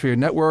Veritas Radio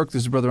Network.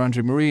 This is Brother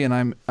Andre Marie,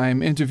 and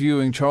I'm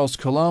interviewing Charles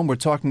Colomb. We're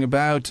talking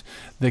about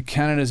the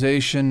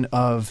canonization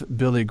of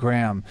Billy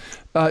Graham.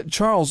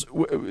 Charles,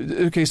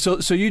 okay,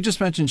 so you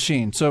just mentioned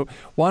Sheen. So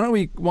why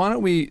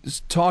don't we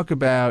talk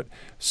about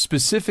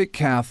specific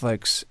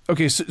Catholics?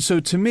 Okay,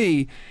 so to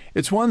me,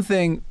 it's one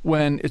thing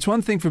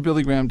for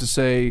Billy Graham to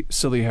say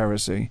silly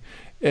heresy.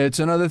 It's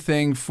another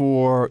thing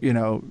for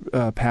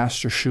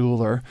Pastor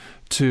Schuller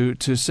to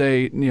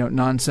say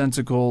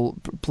nonsensical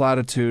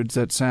platitudes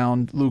that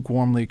sound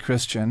lukewarmly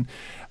Christian.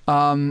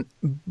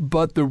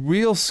 But the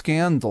real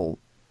scandal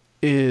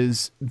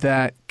is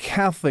that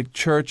Catholic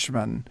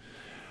churchmen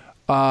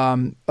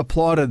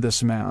applauded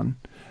this man.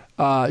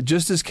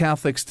 just as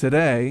Catholics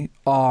today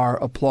are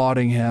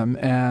applauding him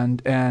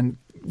and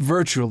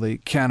virtually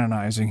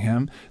canonizing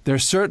him, they're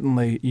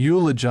certainly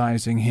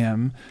eulogizing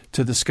him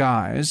to the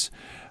skies,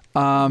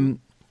 keeping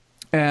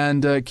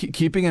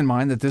in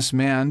mind that this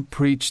man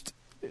preached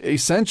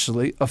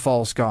essentially a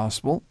false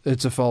gospel.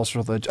 It's a false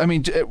religion. I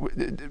mean,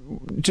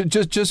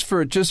 just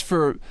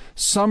for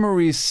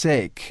summary's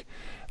sake.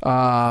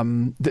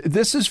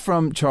 This is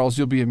from, Charles,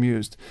 you'll be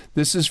amused.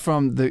 This is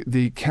from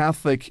the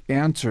Catholic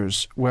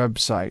Answers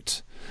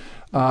website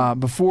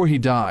before he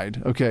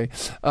died. Okay,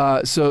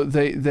 so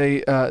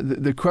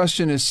the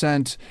question is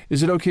sent: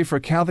 is it okay for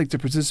a Catholic to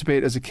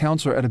participate as a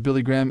counselor at a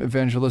Billy Graham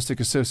Evangelistic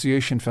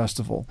Association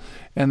festival?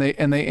 And they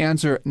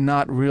answer,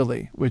 not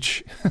really,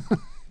 which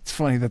it's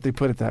funny that they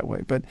put it that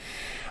way. But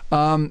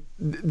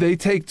they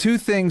take two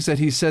things that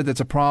he said that's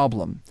a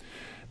problem.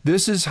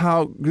 This is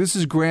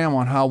Graham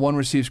on how one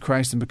receives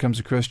Christ and becomes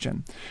a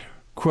Christian.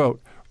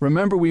 Quote,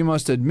 "Remember, we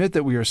must admit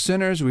that we are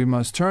sinners. We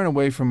must turn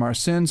away from our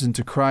sins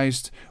into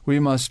Christ. We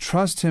must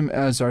trust him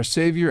as our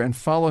Savior and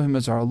follow him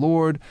as our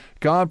Lord.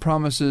 God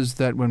promises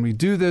that when we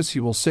do this, he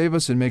will save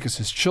us and make us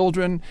his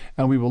children,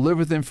 and we will live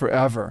with him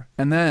forever."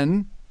 And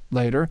then,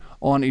 later,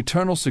 on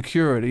eternal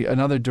security,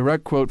 another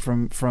direct quote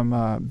from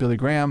Billy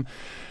Graham,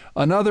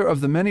 "Another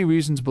of the many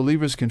reasons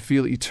believers can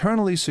feel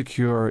eternally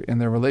secure in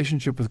their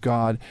relationship with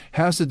God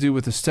has to do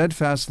with the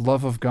steadfast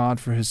love of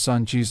God for his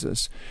Son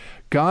Jesus.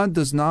 God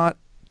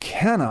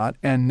cannot,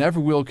 and never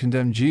will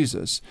condemn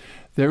Jesus.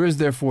 There is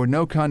therefore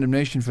no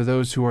condemnation for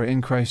those who are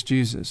in Christ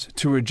Jesus.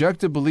 To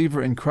reject a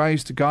believer in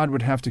Christ, God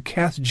would have to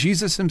cast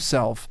Jesus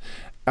himself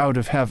out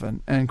of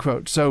heaven," end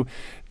quote. So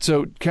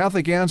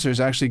Catholic Answers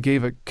actually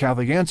gave a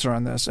Catholic answer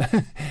on this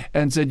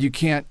and said you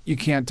can't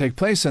take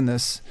place in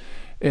this.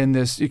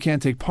 You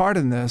can't take part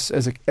in this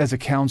as a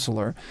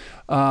counselor,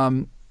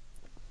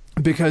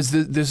 because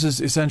this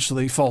is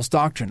essentially false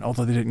doctrine,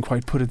 although they didn't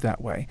quite put it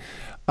that way.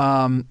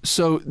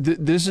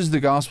 This is the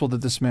gospel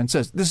that this man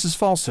says. This is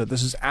falsehood.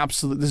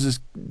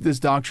 This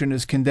doctrine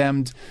is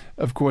condemned,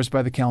 of course,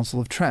 by the Council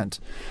of Trent.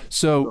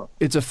 So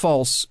it's a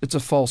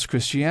false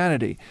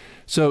Christianity.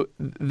 So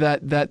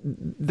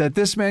that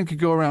this man could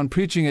go around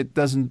preaching it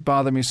doesn't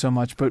bother me so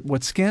much. But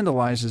what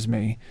scandalizes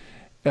me,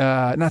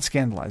 not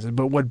scandalizes,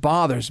 but what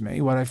bothers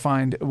me, what I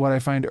find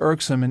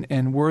irksome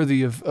and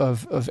worthy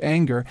of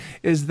anger,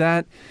 is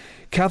that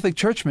Catholic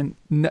churchmen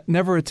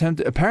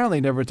apparently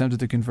never attempted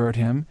to convert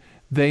him.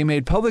 They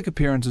made public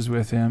appearances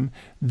with him.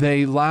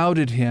 They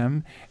lauded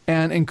him,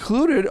 and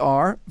included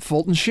are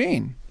Fulton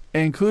Sheen.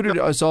 Included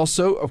is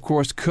also, of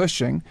course,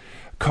 Cushing.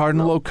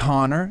 Cardinal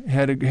O'Connor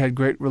had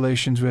great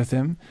relations with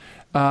him.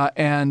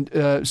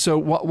 So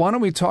why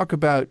don't we talk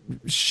about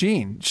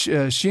Sheen?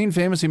 Sheen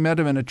famously met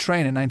him in a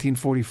train in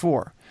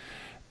 1944.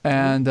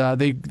 And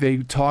they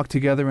talked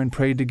together and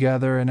prayed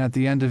together, and at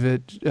the end of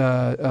it,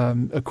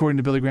 according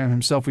to Billy Graham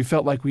himself, we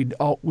felt like we'd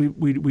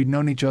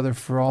known each other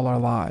for all our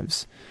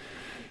lives.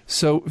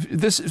 So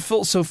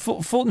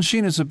Fulton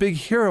Sheen is a big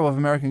hero of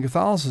American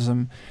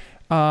Catholicism.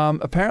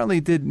 Apparently,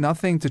 did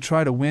nothing to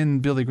try to win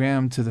Billy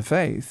Graham to the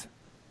faith.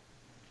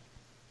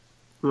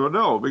 Well,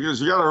 no,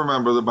 because you got to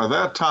remember that by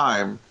that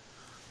time,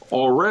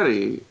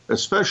 already,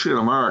 especially in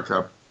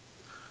America,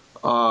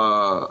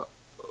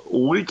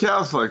 we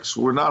Catholics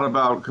were not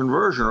about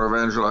conversion or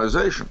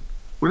evangelization.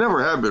 We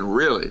never have been,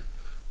 really.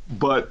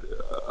 But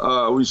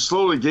we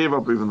slowly gave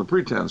up even the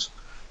pretense.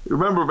 You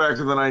remember back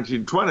in the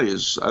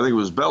 1920s, I think it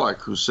was Belloc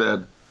who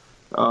said,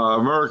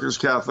 America's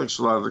Catholics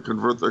will either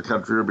convert their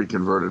country or be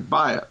converted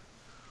by it.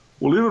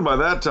 Well, even by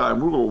that time,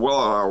 we were well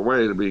on our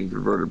way to being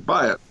converted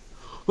by it.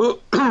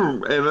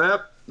 And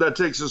that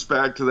takes us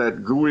back to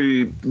that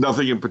gooey,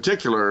 nothing in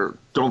particular,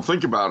 don't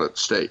think about it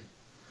state.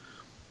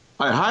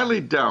 I highly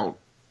doubt,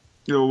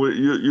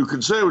 you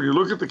could say when you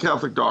look at the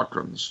Catholic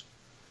doctrines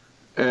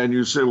and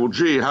you say, well,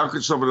 gee, how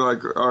could somebody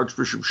like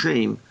Archbishop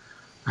Sheen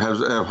have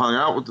hung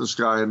out with this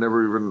guy and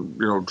never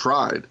even,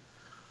 tried?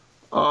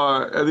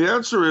 And the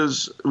answer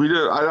is,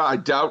 I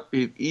doubt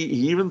he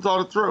even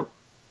thought it through.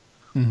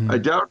 Mm-hmm. I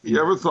doubt he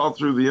ever thought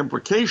through the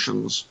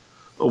implications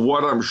of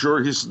what I'm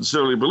sure he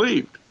sincerely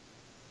believed.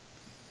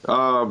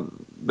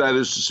 That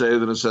is to say,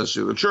 the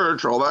necessity of the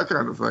church, all that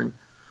kind of thing.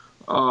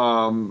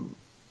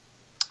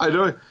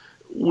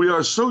 We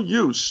are so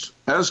used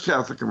as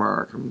Catholic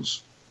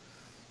Americans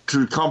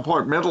to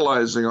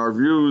compartmentalizing our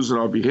views and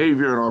our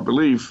behavior and our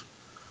belief.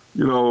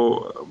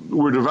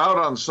 We're devout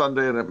on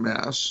Sunday and at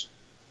Mass.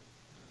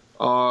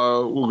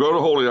 We'll go to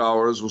holy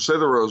hours. We'll say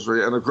the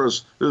rosary. And, of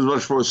course, this is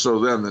much more so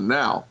then than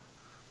now.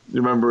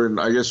 You remember,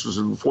 I guess it was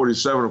in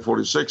 47 or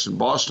 46 in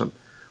Boston,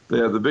 they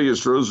had the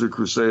biggest rosary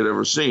crusade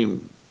ever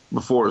seen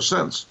before or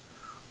since.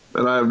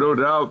 And I have no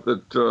doubt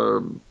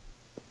that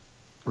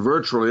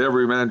virtually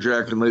every man,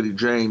 Jack, and Lady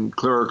Jane,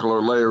 clerical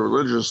or lay or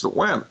religious that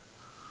went,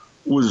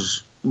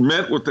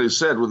 meant what they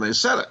said when they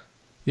said it.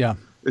 Yeah.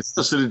 It's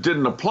just that it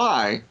didn't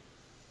apply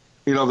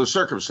in other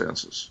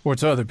circumstances. Or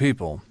to other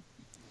people.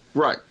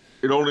 Right.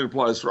 It only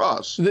applies for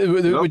us.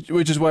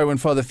 Which is why when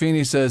Father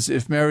Feeney says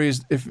if Mary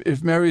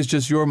is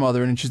just your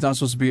mother and she's not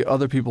supposed to be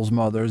other people's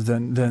mothers,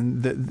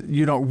 then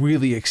you don't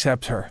really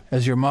accept her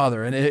as your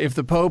mother. And if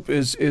the Pope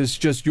is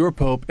just your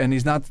Pope and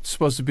he's not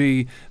supposed to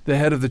be the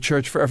head of the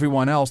church for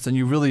everyone else, then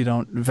you really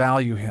don't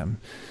value him.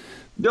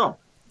 Yeah,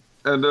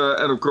 and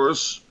of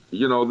course,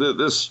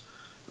 this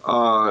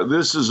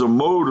is a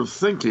mode of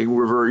thinking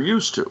we're very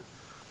used to.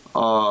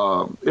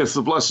 If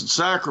the Blessed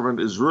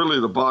Sacrament is really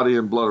the body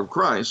and blood of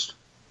Christ,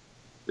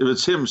 if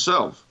it's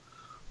himself,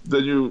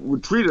 then you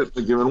would treat it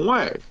a given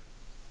way,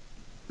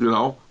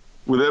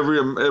 with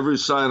every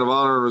sign of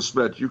honor and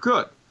respect you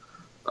could.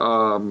 There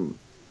are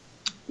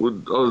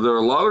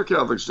a lot of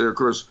Catholics there, of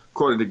course,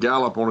 according to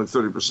Gallup, only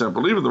 30%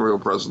 believe in the real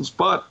presence,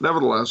 but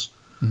nevertheless,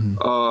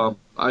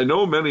 I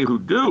know many who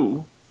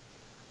do,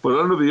 but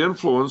under the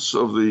influence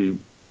of the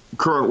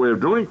current way of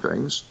doing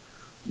things,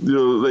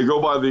 they go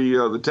by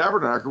the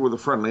tabernacle with a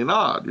friendly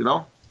nod,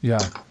 Yeah.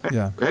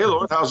 Hey,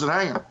 Lord, how's it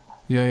hanging?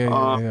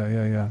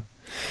 Yeah.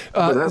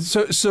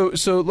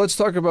 So let's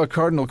talk about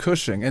Cardinal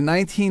Cushing. In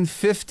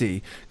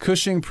 1950,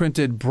 Cushing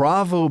printed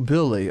 "Bravo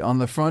Billy" on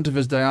the front of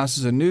his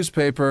diocesan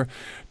newspaper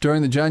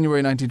during the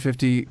January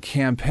 1950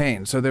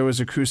 campaign. So there was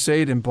a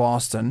crusade in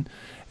Boston,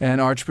 and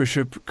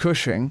Archbishop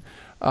Cushing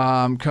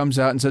comes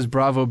out and says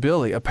 "Bravo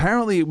Billy."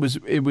 Apparently, it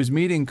was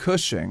meeting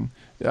Cushing.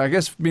 I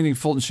guess meeting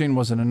Fulton Sheen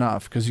wasn't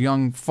enough because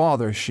young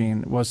Father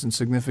Sheen wasn't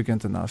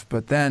significant enough.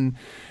 But then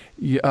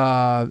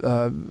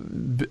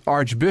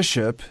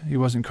Archbishop, he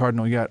wasn't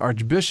cardinal yet,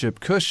 Archbishop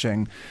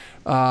Cushing,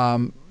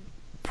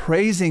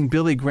 praising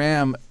Billy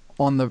Graham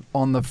on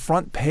the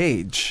front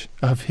page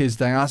of his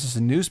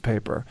diocesan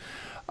newspaper.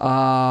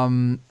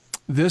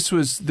 This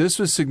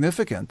was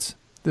significant.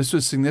 This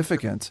was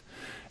significant,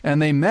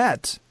 and they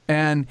met.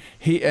 And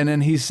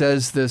then he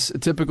says this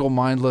typical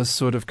mindless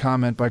sort of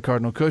comment by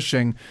Cardinal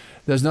Cushing: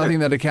 "There's nothing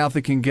that a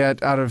Catholic can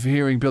get out of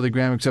hearing Billy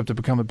Graham except to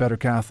become a better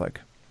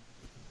Catholic."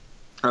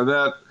 And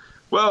the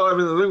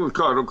thing with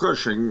Cardinal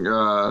Cushing,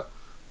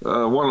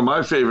 one of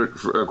my favorite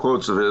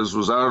quotes of his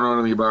was, "I don't know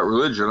anything about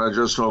religion. I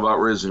just know about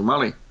raising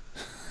money,"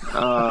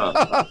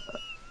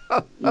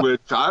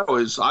 which I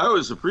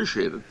always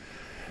appreciated.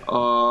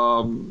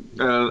 And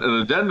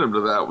an addendum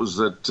to that was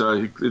that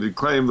he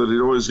claimed that he'd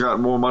always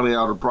gotten more money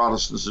out of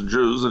Protestants and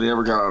Jews than he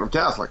ever got out of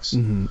Catholics.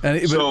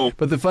 Mm-hmm.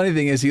 But the funny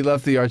thing is, he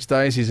left the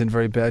archdiocese in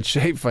very bad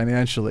shape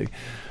financially.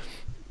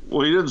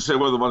 Well, he didn't say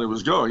where the money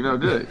was going,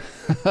 did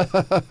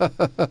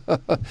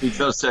he? He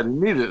just said he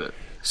needed it.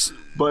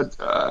 But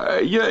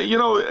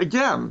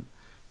again,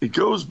 it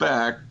goes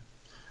back,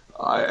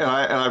 and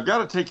I've got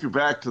to take you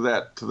back to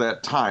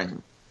that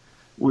time,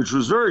 which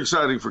was very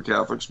exciting for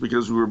Catholics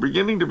because we were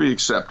beginning to be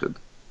accepted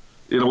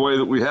in a way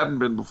that we hadn't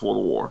been before the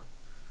war.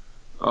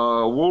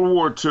 World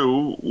War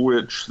II,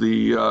 which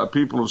the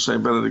people of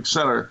St. Benedict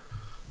Center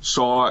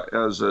saw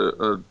as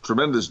a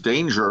tremendous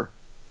danger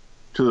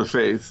to the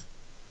faith,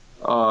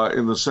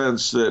 in the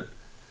sense that,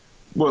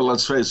 well,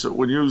 let's face it,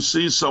 when you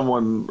see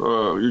someone,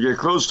 you get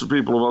close to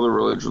people of other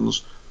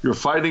religions, you're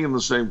fighting in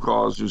the same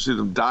cause, you see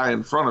them die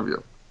in front of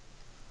you.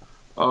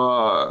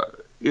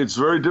 It's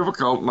very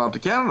difficult not to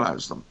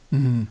canonize them.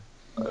 Mm-hmm.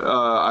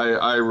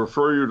 I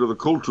refer you to the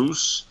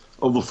cultus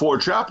of the four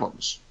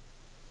chaplains,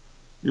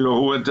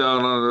 who went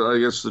down on, I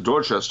guess, the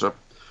Dorchester.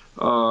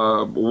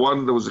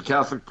 One, there was a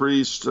Catholic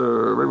priest,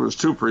 maybe it was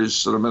two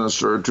priests and a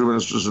minister, two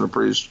ministers and a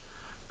priest,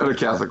 and a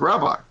Catholic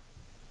rabbi.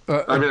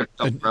 A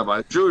Catholic rabbi,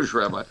 a Jewish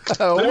rabbi.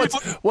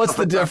 What's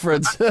the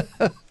difference?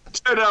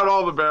 Tear down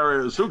all the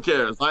barriers. Who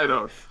cares? I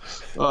don't.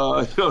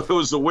 There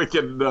was the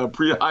wicked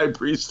high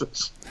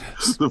priestess,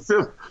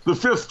 the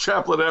fifth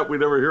chaplainette we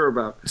never hear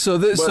about. So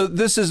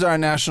this is our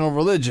national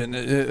religion,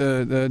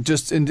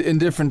 just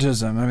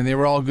indifferentism. I mean, they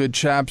were all good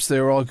chaps.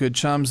 They were all good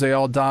chums. They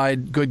all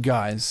died good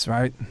guys,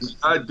 right?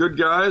 Died good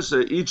guys.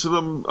 Each of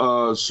them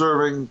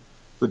serving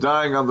the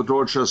dying on the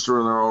Dorchester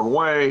in their own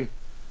way.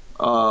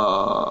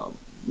 The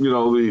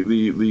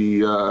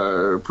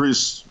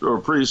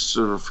priests,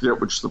 I forget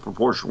which the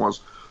proportion was,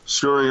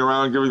 scurrying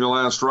around giving the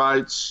last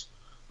rites.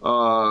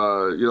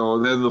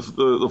 And then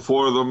the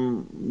four of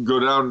them go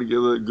down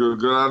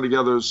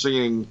together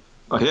singing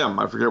a hymn.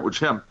 I forget which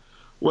hymn.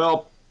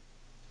 Well,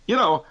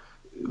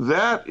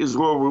 that is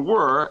where we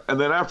were. And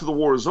then after the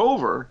war is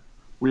over,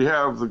 we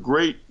have the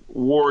great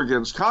war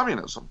against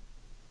communism.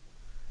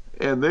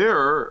 And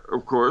there,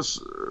 of course,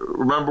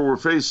 remember, we're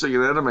facing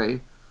an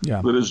enemy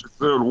that has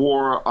declared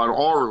war on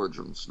all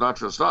religions, not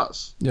just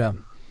us. Yeah.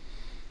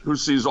 Who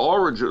sees all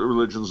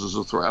religions as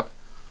a threat.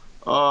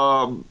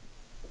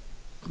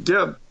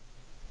 Again,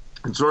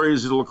 it's very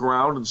easy to look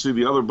around and see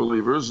the other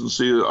believers and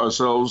see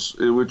ourselves,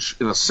 which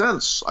in a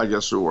sense, I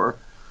guess we were,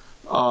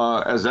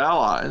 as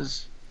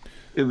allies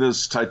in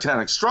this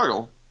titanic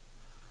struggle.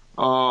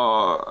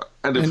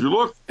 And if you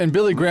look... And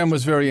Billy Graham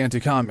was very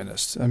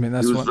anti-communist. I mean,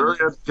 he was very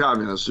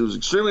anti-communist. He was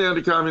extremely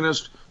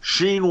anti-communist.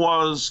 Sheen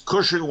was,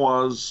 Cushing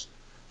was.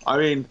 I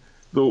mean,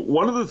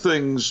 one of the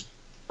things,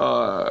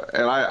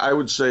 and I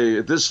would say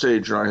at this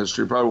stage in our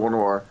history, probably one of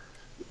our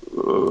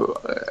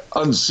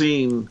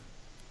unseen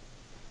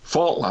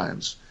fault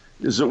lines,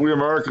 is that we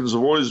Americans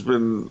have always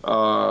been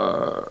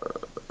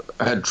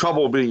had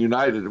trouble being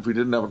united if we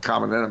didn't have a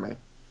common enemy.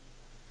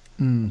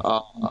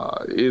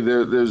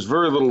 There's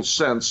very little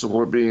sense of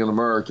what being an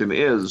American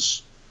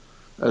is,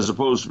 as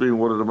opposed to being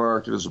what an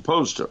American is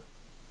opposed to.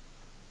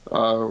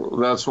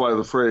 That's why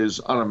the phrase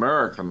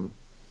un-American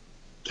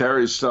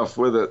carries stuff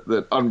with it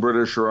that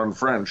un-British or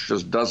un-French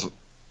just doesn't.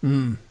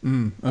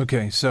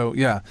 Okay, so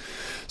yeah,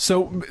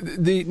 so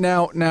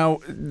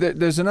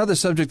there's another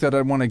subject that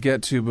I want to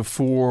get to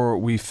before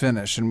we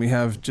finish, and we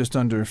have just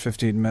under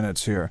 15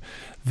 minutes here.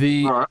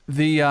 Here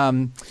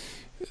in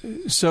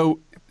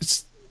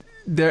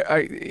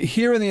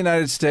the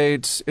United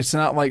States, it's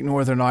not like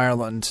Northern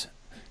Ireland.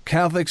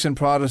 Catholics and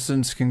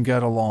Protestants can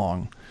get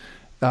along.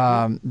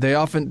 They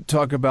often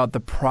talk about the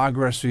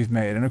progress we've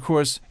made. And, of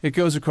course, it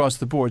goes across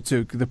the board,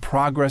 too. The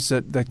progress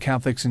that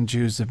Catholics and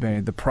Jews have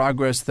made, the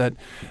progress that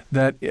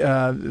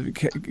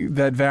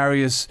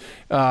various,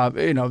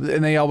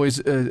 and they always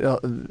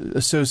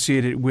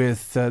associate it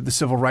with the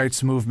civil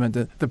rights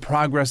movement, the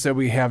progress that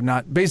we have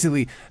not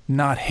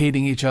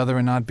hating each other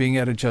and not being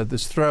at each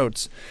other's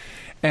throats.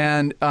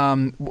 And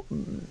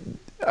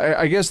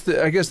I guess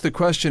the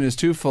question is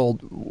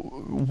twofold.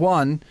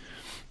 One,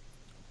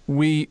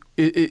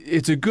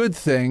 it's a good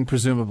thing,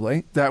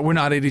 presumably, that we're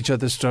not at each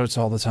other's throats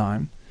all the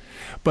time,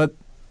 but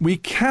we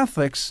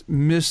Catholics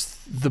miss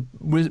the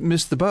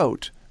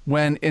boat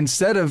when,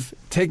 instead of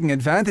taking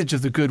advantage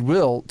of the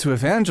goodwill to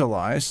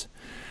evangelize,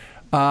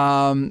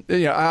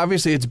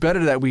 obviously it's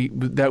better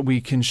that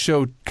we can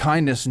show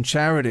kindness and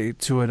charity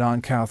to a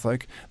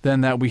non-Catholic than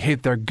that we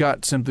hate their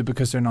gut simply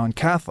because they're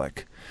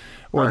non-Catholic.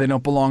 Or they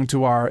don't belong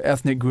to our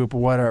ethnic group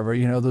or whatever.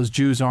 Those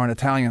Jews aren't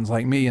Italians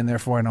like me, and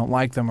therefore I don't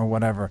like them or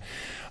whatever.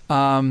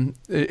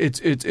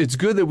 It's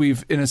good that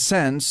we've, in a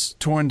sense,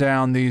 torn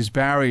down these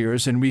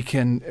barriers, and we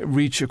can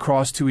reach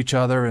across to each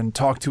other and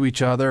talk to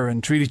each other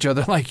and treat each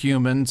other like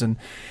humans.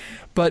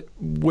 But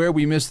where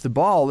we miss the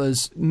ball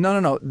is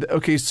no.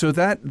 Okay, so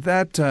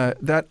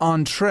that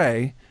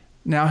entree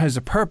now has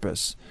a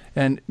purpose.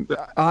 And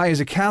I,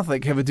 as a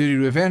Catholic, have a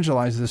duty to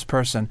evangelize this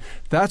person.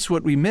 That's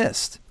what we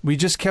missed. We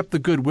just kept the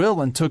goodwill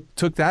and took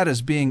that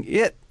as being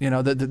it.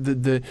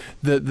 The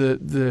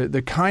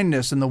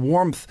kindness and the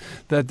warmth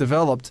that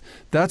developed.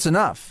 That's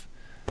enough,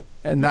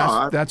 and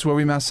that's where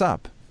we mess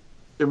up.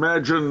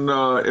 Imagine,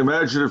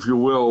 if you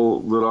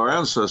will, that our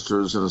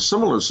ancestors in a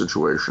similar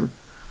situation,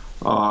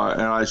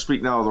 and I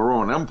speak now of the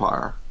Roman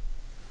Empire,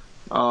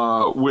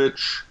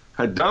 which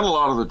had done a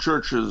lot of the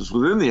churches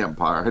within the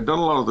empire, had done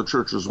a lot of the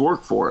church's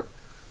work for it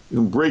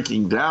in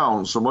breaking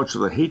down so much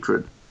of the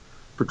hatred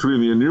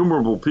between the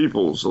innumerable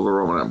peoples of the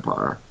Roman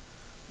Empire,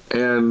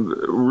 and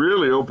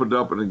really opened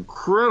up an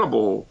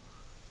incredible,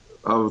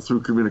 through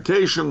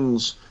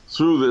communications,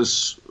 through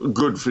this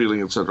good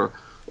feeling, etc.,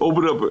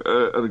 opened up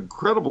an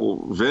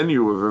incredible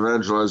venue of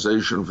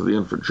evangelization for the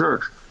infant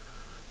church.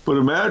 But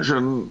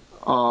imagine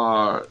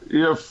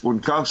if, when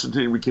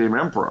Constantine became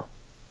emperor,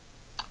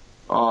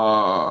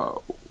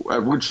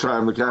 at which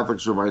time the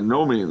Catholics were by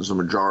no means a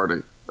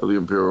majority of the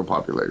imperial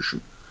population.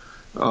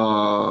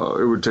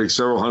 It would take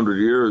several hundred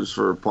years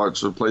for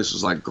parts of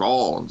places like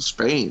Gaul and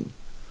Spain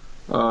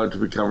to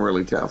become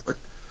really Catholic.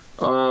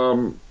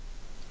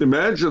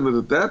 Imagine that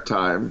at that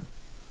time,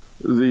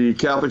 the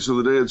Catholics of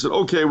the day had said,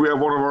 okay, we have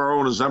one of our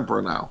own as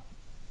emperor now.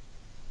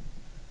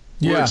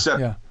 That's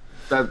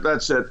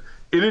it.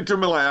 Inter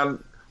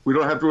Milan, we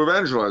don't have to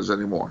evangelize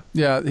anymore.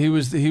 Yeah, he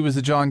was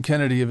the John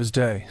Kennedy of his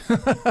day,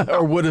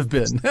 or would have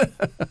been.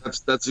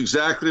 That's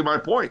exactly my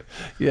point.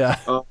 Yeah.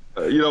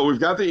 We've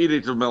got the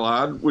Edict of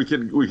Milan. We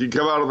can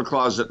come out of the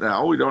closet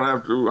now. We don't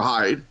have to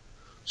hide.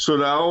 So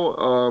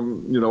now,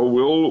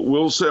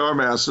 we'll say our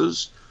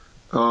masses.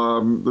 The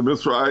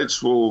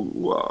Mithrites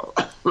will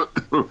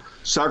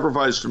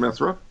sacrifice to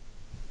Mithra.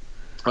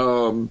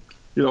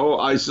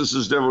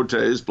 ISIS's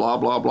devotees, blah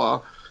blah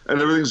blah,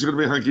 and everything's going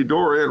to be hunky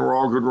dory, and we're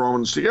all good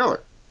Romans together.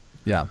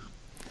 Yeah.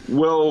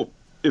 Well,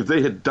 if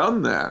they had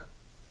done that,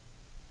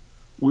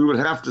 we would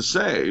have to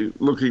say,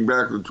 looking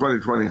back with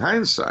 20/20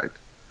 hindsight,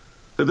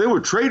 that they were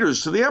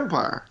traitors to the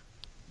empire.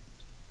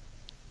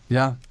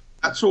 Yeah.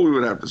 That's what we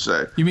would have to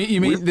say. You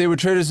mean they were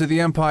traitors to the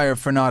empire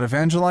for not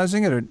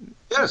evangelizing it? Or?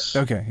 Yes.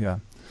 Okay, yeah.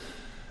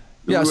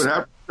 We would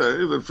have to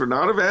say that for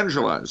not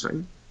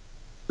evangelizing,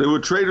 they were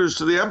traitors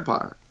to the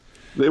empire.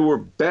 They were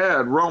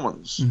bad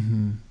Romans.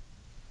 Mm-hmm.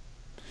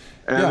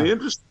 And the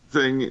interesting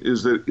thing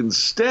is that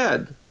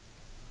instead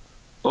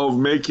of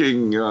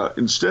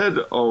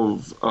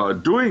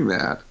doing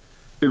that,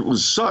 it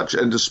was such,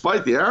 and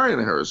despite the Arian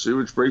heresy,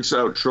 which breaks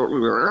out shortly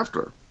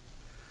thereafter,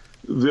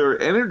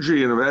 their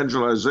energy in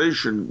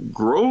evangelization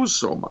grows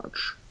so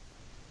much.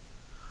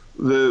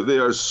 They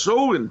are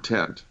so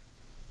intent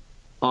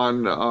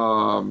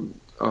on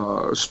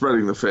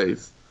spreading the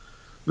faith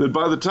that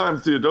by the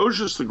time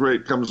Theodosius the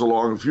Great comes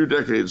along a few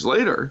decades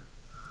later,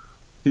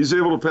 he's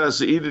able to pass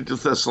the Edict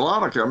of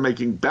Thessalonica,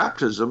 making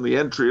baptism the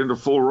entry into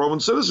full Roman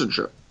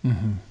citizenship.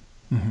 Mm-hmm.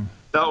 Mm-hmm.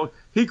 Now,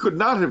 he could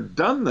not have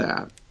done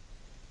that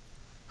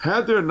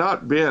had there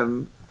not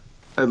been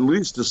at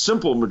least a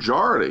simple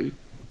majority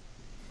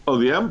of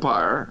the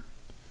empire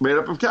made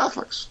up of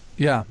Catholics.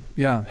 Yeah,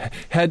 yeah.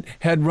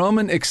 Had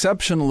Roman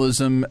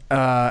exceptionalism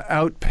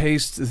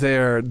outpaced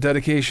their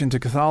dedication to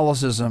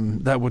Catholicism,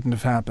 that wouldn't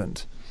have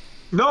happened.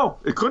 No,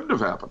 it couldn't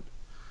have happened.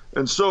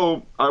 And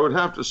so I would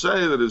have to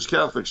say that as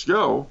Catholics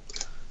go,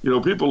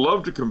 people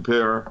love to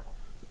compare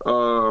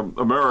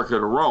America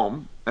to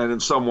Rome, and in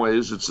some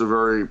ways it's a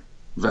very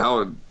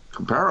valid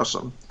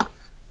comparison.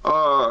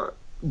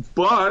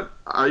 But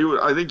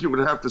I think you would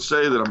have to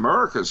say that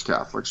America's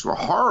Catholics were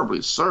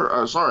horribly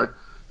that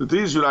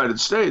these United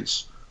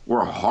States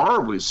were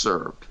horribly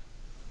served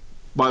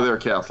by their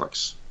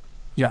Catholics.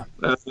 Yeah.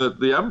 And that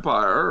the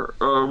empire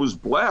was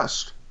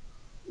blessed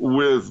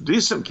with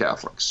decent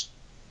Catholics.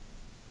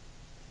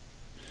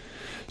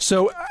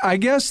 So I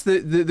guess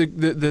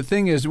the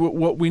thing is,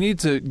 what we need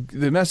to,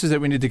 the message that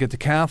we need to get to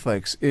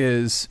Catholics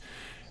is,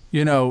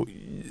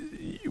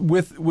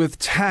 with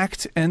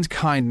tact and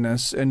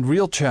kindness and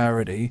real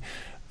charity,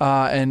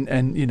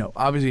 and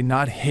obviously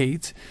not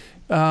hate,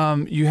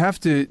 you have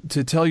to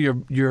tell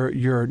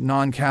your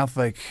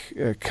non-Catholic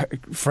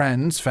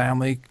friends,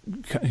 family,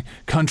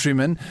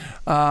 countrymen,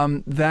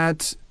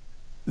 that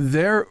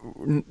their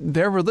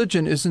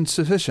religion isn't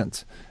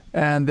sufficient.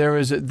 And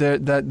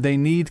that they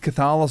need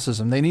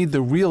Catholicism. They need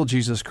the real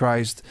Jesus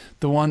Christ,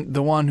 the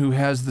one who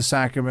has the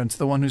sacraments,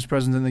 the one who's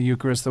present in the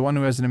Eucharist, the one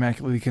who has an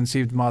immaculately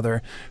conceived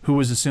mother, who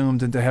was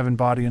assumed into heaven,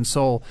 body, and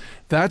soul.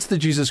 That's the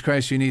Jesus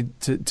Christ you need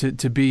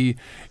to be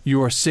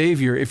your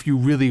Savior if you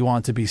really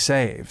want to be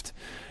saved.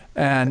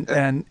 But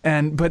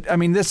I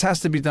mean, this has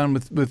to be done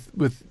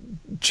with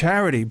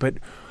charity. But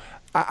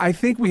I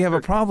think we have a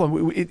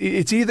problem.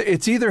 It's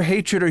either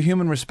hatred or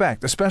human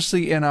respect,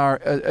 especially in our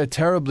a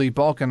terribly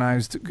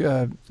balkanized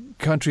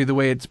country the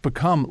way it's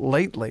become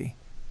lately.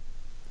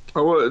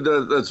 Oh,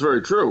 well, that's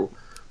very true.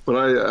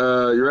 But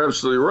you're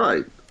absolutely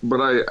right.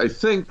 But I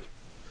think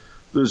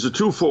there's a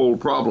twofold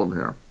problem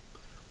here.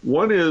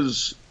 One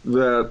is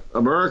that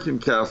American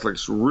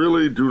Catholics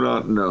really do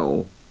not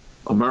know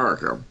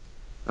America,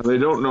 and they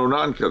don't know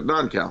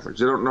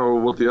non-Catholics. They don't know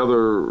what the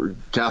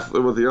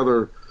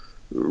other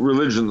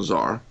religions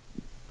are.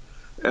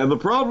 And the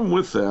problem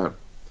with that,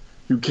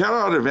 you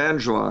cannot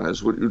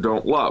evangelize what you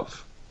don't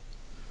love,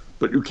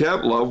 but you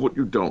can't love what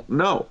you don't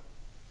know.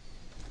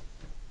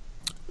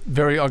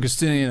 Very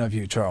Augustinian of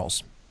you,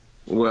 Charles.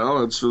 Well,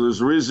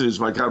 there's a reason he's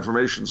my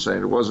confirmation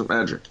saint. It wasn't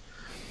magic.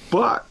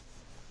 But,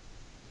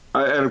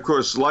 and of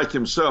course, like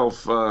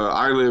himself,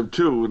 I lived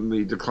too in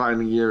the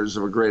declining years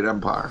of a great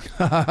empire.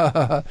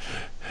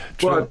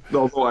 But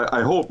although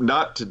I hope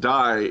not to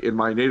die in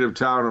my native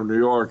town of New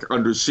York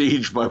under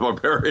siege by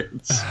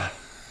barbarians.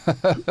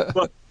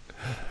 but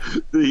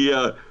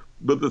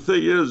the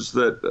thing is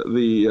that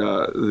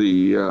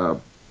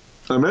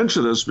I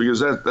mention this because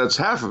that's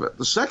half of it.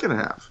 The second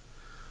half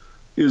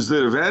is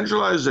that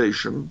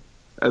evangelization,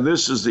 and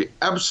this is the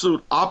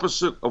absolute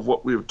opposite of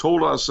what we have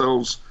told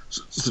ourselves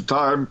since the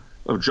time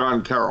of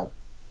John Carroll.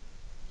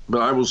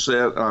 But I will say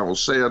it, and I will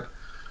say it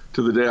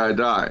to the day I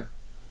die.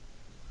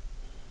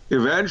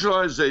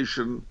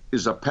 Evangelization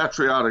is a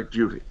patriotic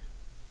duty.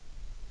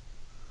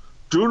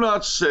 Do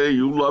not say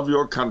you love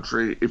your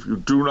country if you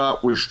do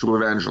not wish to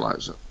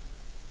evangelize it.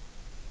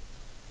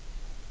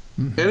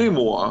 Mm-hmm. Any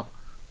more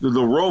than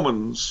the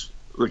Romans,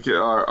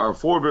 our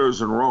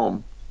forebears in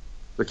Rome,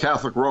 the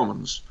Catholic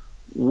Romans,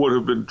 would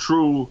have been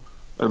true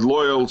and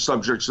loyal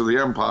subjects of the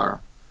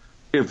empire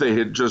if they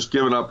had just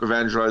given up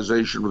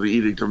evangelization with the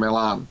Edict of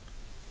Milan.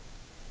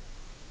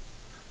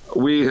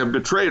 We have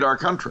betrayed our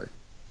country.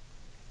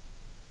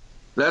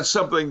 That's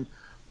something,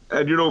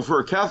 and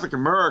for a Catholic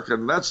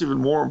American, that's even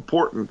more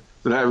important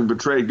than having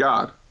betrayed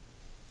God.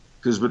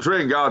 Because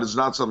betraying God is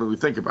not something we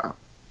think about.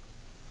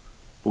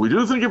 But we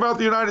do think about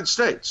the United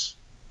States.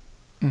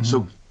 Mm-hmm.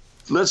 So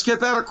let's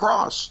get that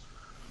across.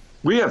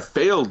 We have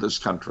failed this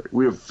country.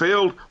 We have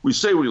failed. We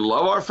say we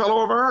love our fellow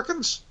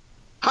Americans.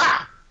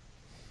 Ha!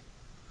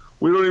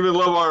 We don't even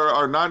love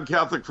our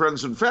non-Catholic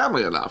friends and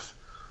family enough.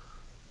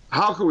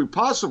 How can we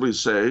possibly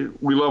say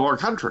we love our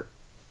country?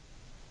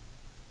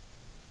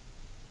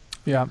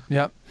 Yeah.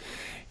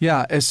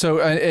 So,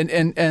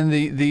 and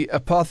the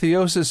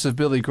apotheosis of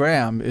Billy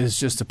Graham is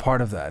just a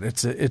part of that.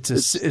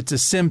 It's a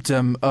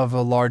symptom of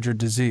a larger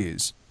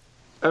disease.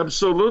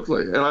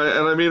 Absolutely, and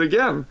I mean,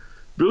 again,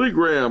 Billy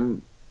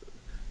Graham,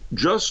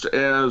 just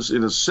as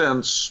in a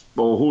sense,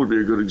 who would be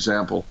a good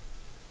example?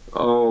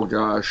 Oh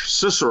gosh,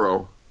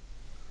 Cicero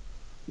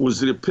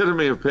was the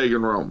epitome of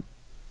pagan Rome,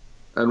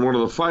 and one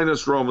of the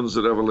finest Romans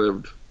that ever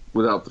lived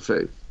without the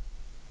faith.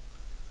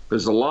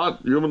 There's a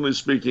lot, humanly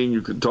speaking,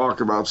 you could talk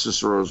about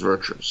Cicero's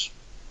virtues.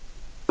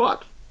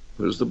 But,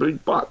 there's the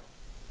big but.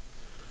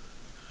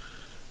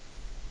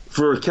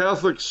 For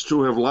Catholics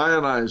to have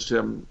lionized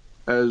him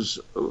as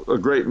a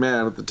great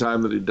man at the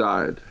time that he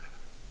died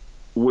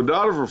would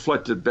not have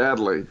reflected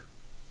badly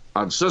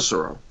on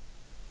Cicero.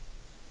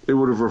 It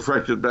would have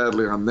reflected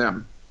badly on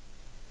them.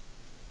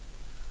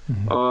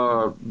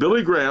 Mm-hmm.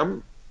 Billy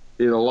Graham,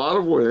 in a lot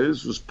of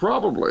ways, was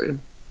probably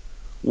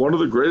one of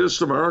the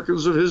greatest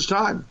Americans of his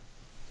time.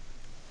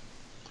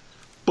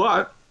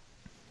 But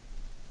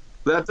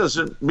that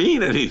doesn't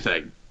mean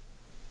anything.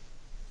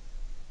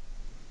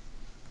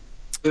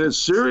 In a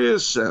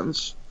serious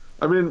sense,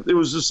 I mean, it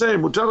was the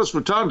same. Mutatis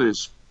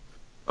mutandis.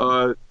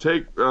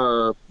 Take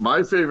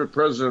my favorite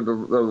president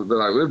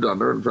that I lived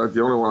under, in fact,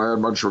 the only one I had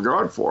much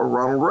regard for,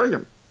 Ronald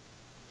Reagan.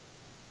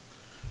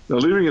 Now,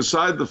 leaving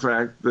aside the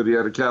fact that he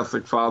had a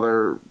Catholic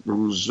father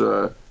whose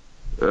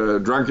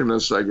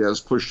drunkenness, I guess,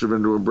 pushed him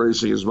into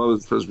embracing his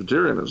mother's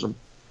Presbyterianism,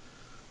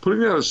 putting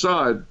that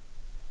aside,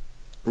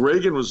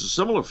 Reagan was a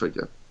similar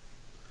figure.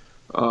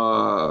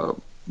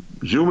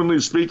 Humanly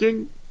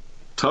speaking,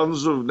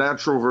 tons of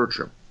natural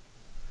virtue.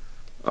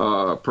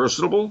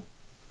 Personable,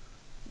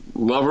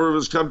 lover of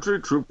his country,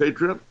 true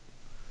patriot,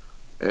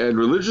 and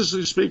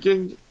religiously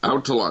speaking,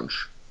 out to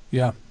lunch.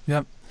 Yeah.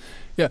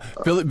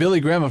 Billy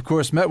Graham, of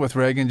course, met with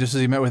Reagan just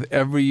as he met with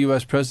every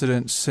U.S.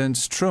 president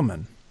since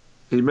Truman.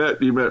 He met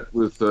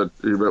with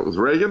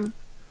Reagan.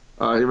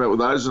 He met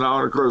with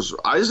Eisenhower. And of course,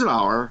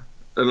 Eisenhower,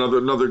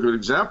 another good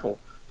example.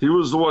 He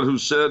was the one who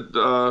said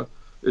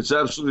it's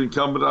absolutely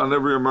incumbent on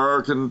every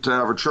American to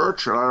have a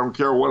church, and I don't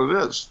care what it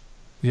is.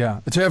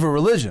 Yeah, to have a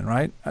religion,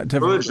 right?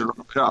 Religion,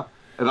 yeah.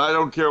 And I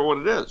don't care what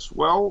it is.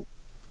 Well,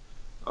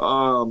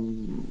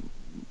 and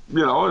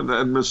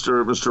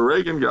Mr.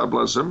 Reagan, God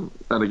bless him.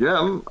 And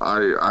again,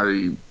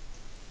 I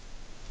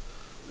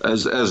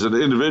as an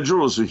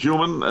individual, as a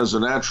human, as a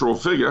natural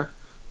figure,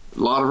 a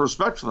lot of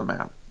respect for the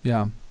man.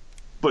 Yeah.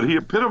 But he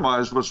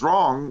epitomized what's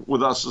wrong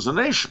with us as a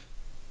nation.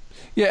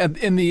 Yeah.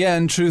 In the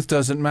end, truth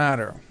doesn't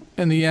matter.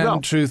 In the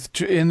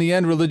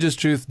end, religious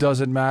truth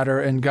doesn't matter,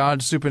 and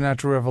God's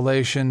supernatural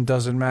revelation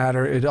doesn't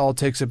matter. It all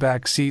takes a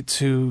back seat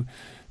to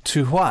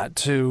what?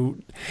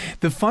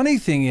 The funny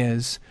thing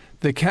is,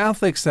 the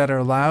Catholics that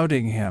are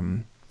lauding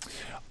him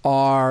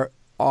are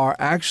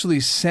actually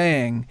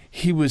saying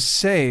he was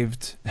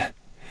saved,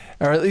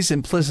 or at least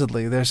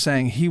implicitly, they're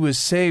saying he was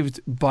saved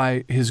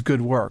by his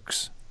good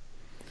works.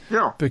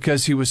 Yeah.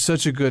 Because he was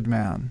such a good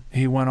man.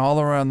 He went all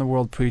around the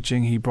world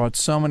preaching. He brought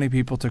so many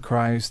people to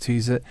Christ.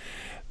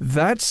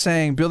 That's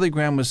saying Billy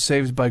Graham was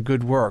saved by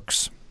good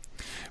works,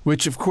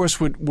 which of course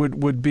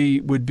would be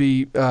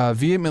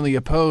vehemently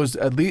opposed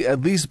at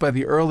least by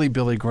the early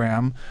Billy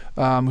Graham,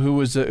 who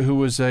was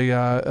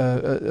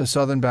a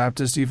Southern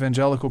Baptist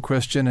evangelical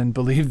Christian and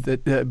believed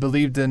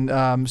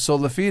in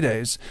sola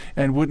fides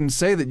and wouldn't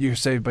say that you're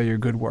saved by your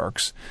good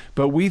works.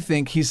 But we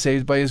think he's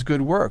saved by his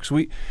good works.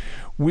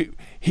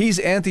 He's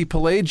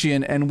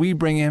anti-Pelagian, and we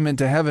bring him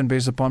into heaven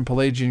based upon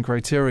Pelagian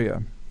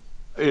criteria.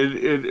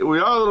 We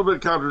are a little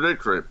bit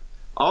contradictory.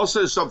 I'll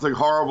say something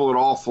horrible and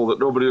awful that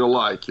nobody will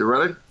like. You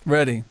ready?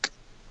 Ready.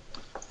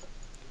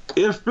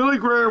 If Billy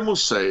Graham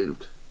was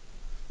saved,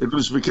 it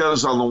was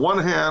because, on the one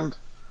hand,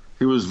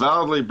 he was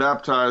validly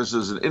baptized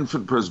as an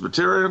infant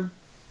Presbyterian,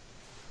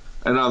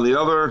 and on the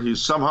other, he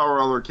somehow or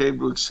other came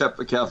to accept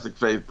the Catholic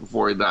faith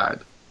before he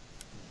died.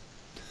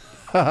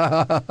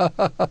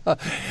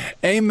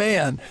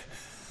 Amen.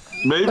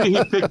 Maybe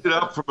he picked it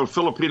up from a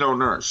Filipino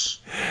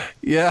nurse.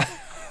 Yeah.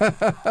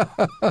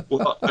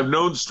 Well, I've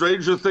known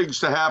stranger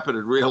things to happen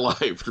in real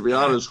life, to be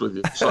honest with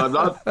you. So I'm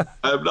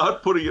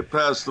not putting it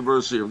past the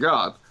mercy of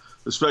God,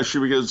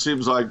 especially because it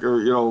seems like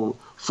 4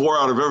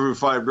 out of every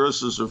 5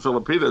 nurses are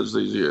Filipinas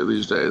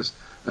these days,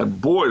 and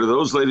boy, do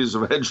those ladies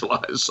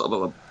evangelize, some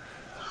of them.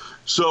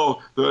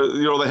 So they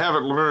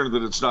haven't learned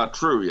that it's not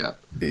true yet.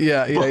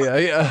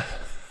 Yeah.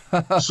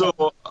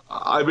 So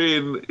I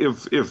mean,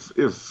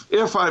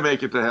 if I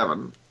make it to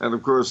heaven, and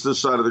of course this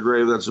side of the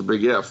grave, that's a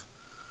big if.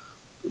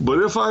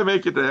 But if I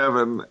make it to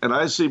heaven and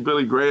I see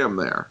Billy Graham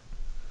there,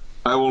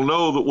 I will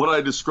know that what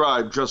I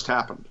described just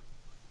happened.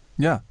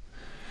 Yeah.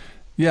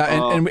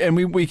 And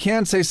we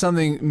can't say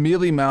something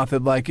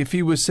mealy-mouthed like, if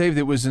he was saved,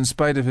 it was in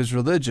spite of his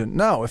religion.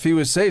 No, if he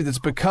was saved, it's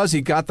because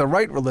he got the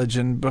right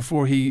religion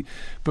before,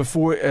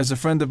 as a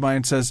friend of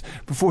mine says,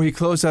 before he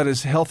closed out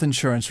his health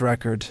insurance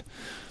record.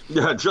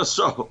 Yeah, just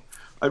so.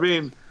 I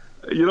mean,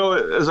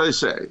 as I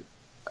say,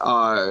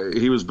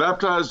 he was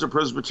baptized a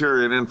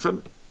Presbyterian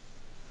infant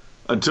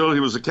until he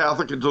was a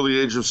Catholic until the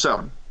age of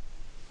 7.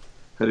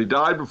 Had he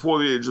died before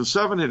the age of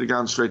 7, he'd have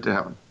gone straight to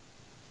heaven.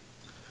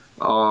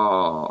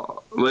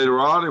 Later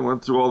on, he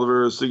went through all the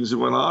various things he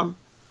went on.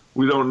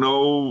 We don't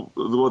know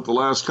what the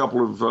last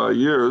couple of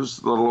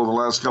years, let alone the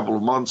last couple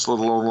of months, let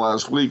alone the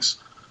last weeks,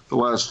 the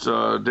last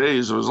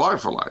days of his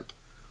life are like.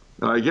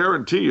 And I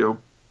guarantee you,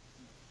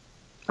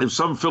 if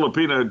some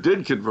Filipina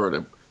did convert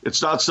him,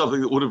 it's not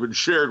something that would have been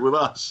shared with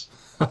us.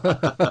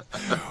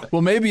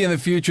 Well, maybe in the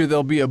future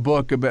there'll be a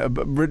book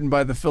written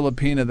by the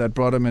Filipina that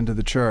brought him into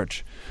the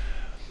church.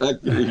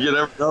 You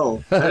never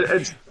know.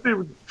 And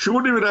she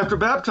wouldn't even have to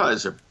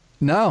baptize him.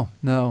 No.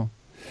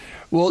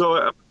 Well,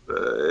 so,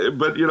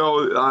 but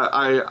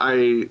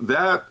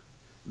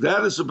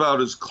that is about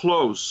as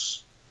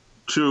close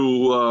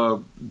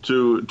to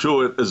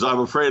it as I'm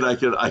afraid I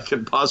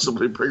can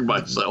possibly bring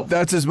myself.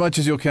 That's as much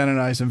as you'll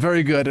canonize him.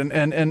 Very good,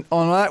 and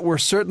on that we're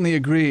certainly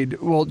agreed.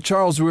 Well,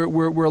 Charles,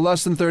 we're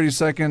less than 30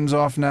 seconds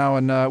off now,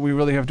 and we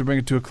really have to bring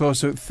it to a close.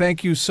 So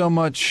thank you so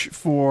much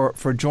for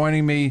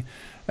joining me,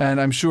 And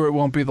I'm sure it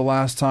won't be the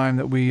last time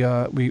that we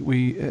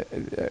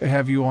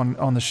have you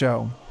on the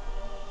show.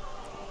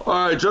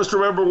 All right, just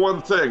remember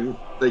one thing.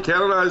 They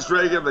canonized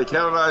Reagan, they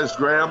canonized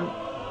Graham.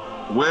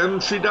 When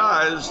she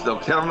dies, they'll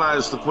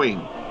canonize the Queen.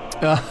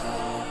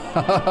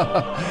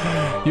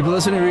 You've been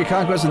listening to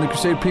Reconquest on the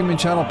Crusade Premium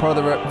Channel, part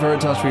of the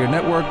Veritas Radio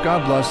Network.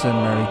 God bless and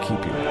Mary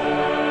keep you.